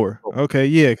 or lower? lower. Okay,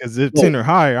 yeah, because if Lower. 10 or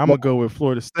higher, I'm gonna go with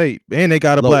Florida State, and they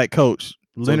got a Lower. black coach, So,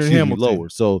 Leonard excuse me, Hamilton. lower.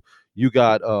 So you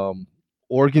got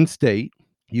Oregon State,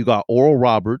 you got Oral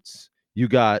Roberts, you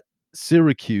got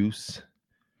Syracuse,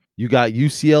 you got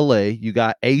UCLA, you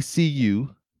got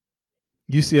ACU.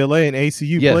 UCLA and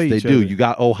ACU Yes, play they each do. other. You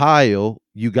got Ohio,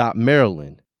 you got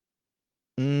Maryland.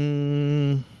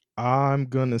 I'm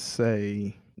gonna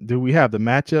say, do we have the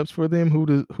matchups for them? Who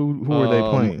are they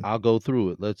playing? I'll go through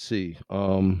it. Let's see.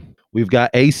 We've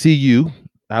got ACU,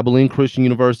 Abilene Christian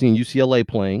University, and UCLA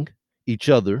playing each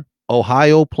other.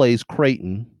 Ohio plays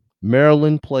Creighton.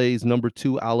 Maryland plays number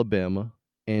 2 Alabama,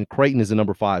 and Creighton is the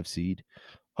number 5 seed.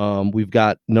 We've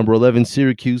got number 11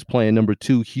 Syracuse playing number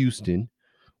 2 Houston.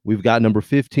 We've got number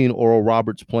 15 Oral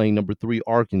Roberts playing number 3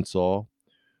 Arkansas.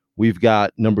 We've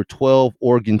got number 12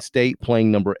 Oregon State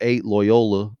playing number 8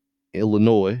 Loyola,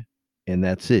 Illinois, and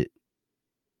that's it.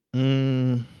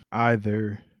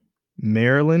 Either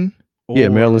Maryland. Yeah,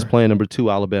 Maryland's or- playing number 2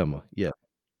 Alabama. Yeah.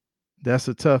 That's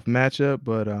a tough matchup,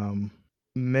 but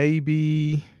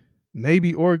maybe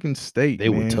Oregon State. They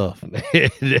were man. tough.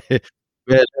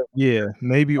 Yeah,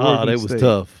 maybe Oregon They State. was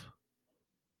tough.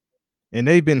 And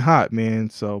they've been hot, man.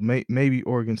 So maybe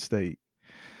Oregon State.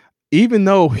 Even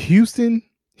though Houston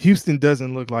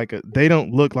doesn't look like they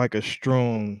don't look like a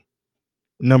strong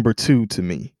number 2 to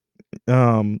me.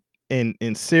 And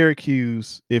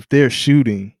Syracuse, if their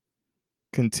shooting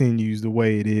continues the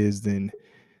way it is, then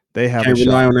they have Can't a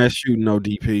rely shot. on that shooting, no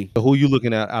DP. Who are you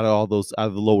looking at out of all those, out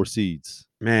of the lower seeds?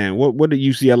 Man, what did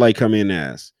UCLA come in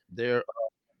as? They're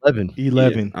 11.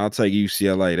 11. Yeah, I'll take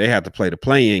UCLA. They have to play the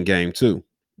play-in game too.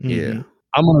 Yeah. Mhm.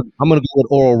 I'm gonna go with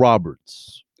Oral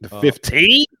Roberts. The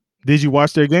 15? Did you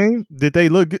watch their game? Did they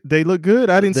look? They look good.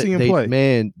 I didn't see them play.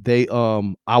 Man, they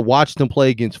I watched them play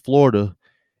against Florida,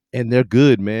 and they're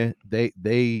good, man.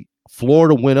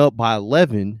 Florida went up by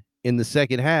 11 in the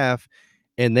second half,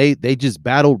 and they just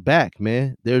battled back,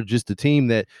 man. They're just a team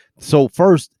that. So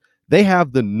first, they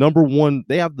have the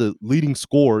the leading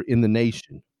scorer in the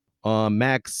nation,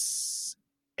 Max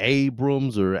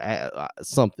Abrams or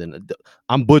something.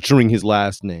 I'm butchering his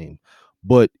last name,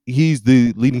 but he's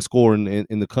the leading scorer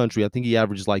in the country. I think he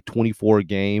averages like 24 a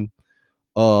game.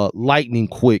 Lightning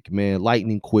quick, man.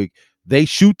 Lightning quick. They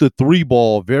shoot the 3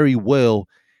 ball very well,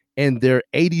 and they're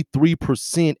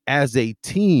 83% as a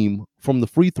team from the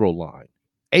free throw line.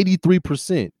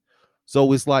 83%.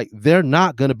 So it's like they're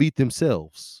not going to beat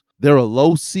themselves. They're a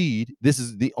low seed. This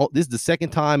is the second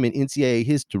time in NCAA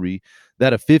history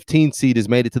that a 15 seed has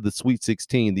made it to the Sweet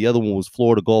 16. The other one was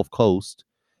Florida Gulf Coast,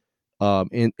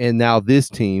 and now this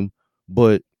team.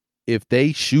 But if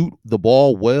they shoot the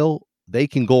ball well, they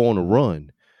can go on a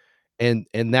run, and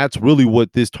that's really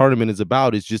what this tournament is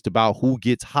about. It's just about who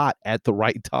gets hot at the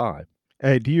right time.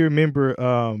 Hey, do you remember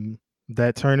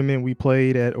that tournament we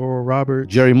played at Oral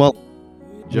Roberts Jerry Mullen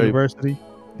University?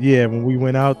 Yeah, when we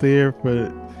went out there,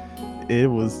 but it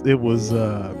was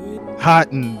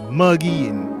hot and muggy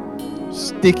and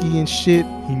sticky and shit.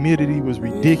 Humidity was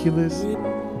ridiculous.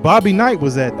 Bobby Knight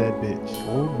was at that bitch.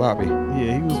 Oh, Bobby.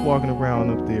 Yeah, he was walking around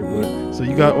up there. But so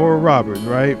you got Oral Roberts,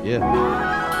 right? Yeah.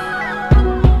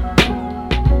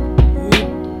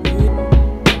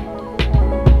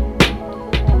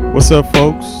 What's up,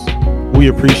 folks? We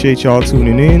appreciate y'all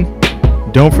tuning in.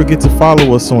 Don't forget to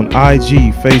follow us on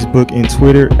IG, Facebook, and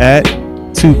Twitter at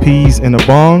 2 Peas and a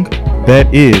Bong.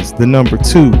 That is the number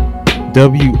 2,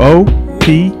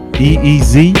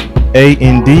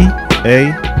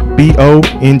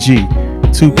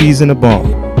 WOPEEZANDABONG. 2 Peas and a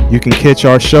Bong. You can catch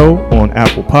our show on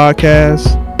Apple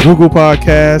Podcasts, Google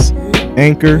Podcasts,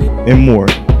 Anchor, and more.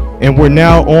 And we're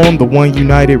now on the One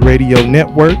United Radio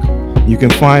Network. You can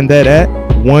find that at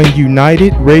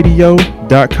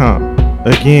oneunitedradio.com.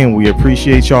 Again, we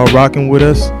appreciate y'all rocking with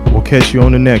us. We'll catch you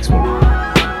on the next one.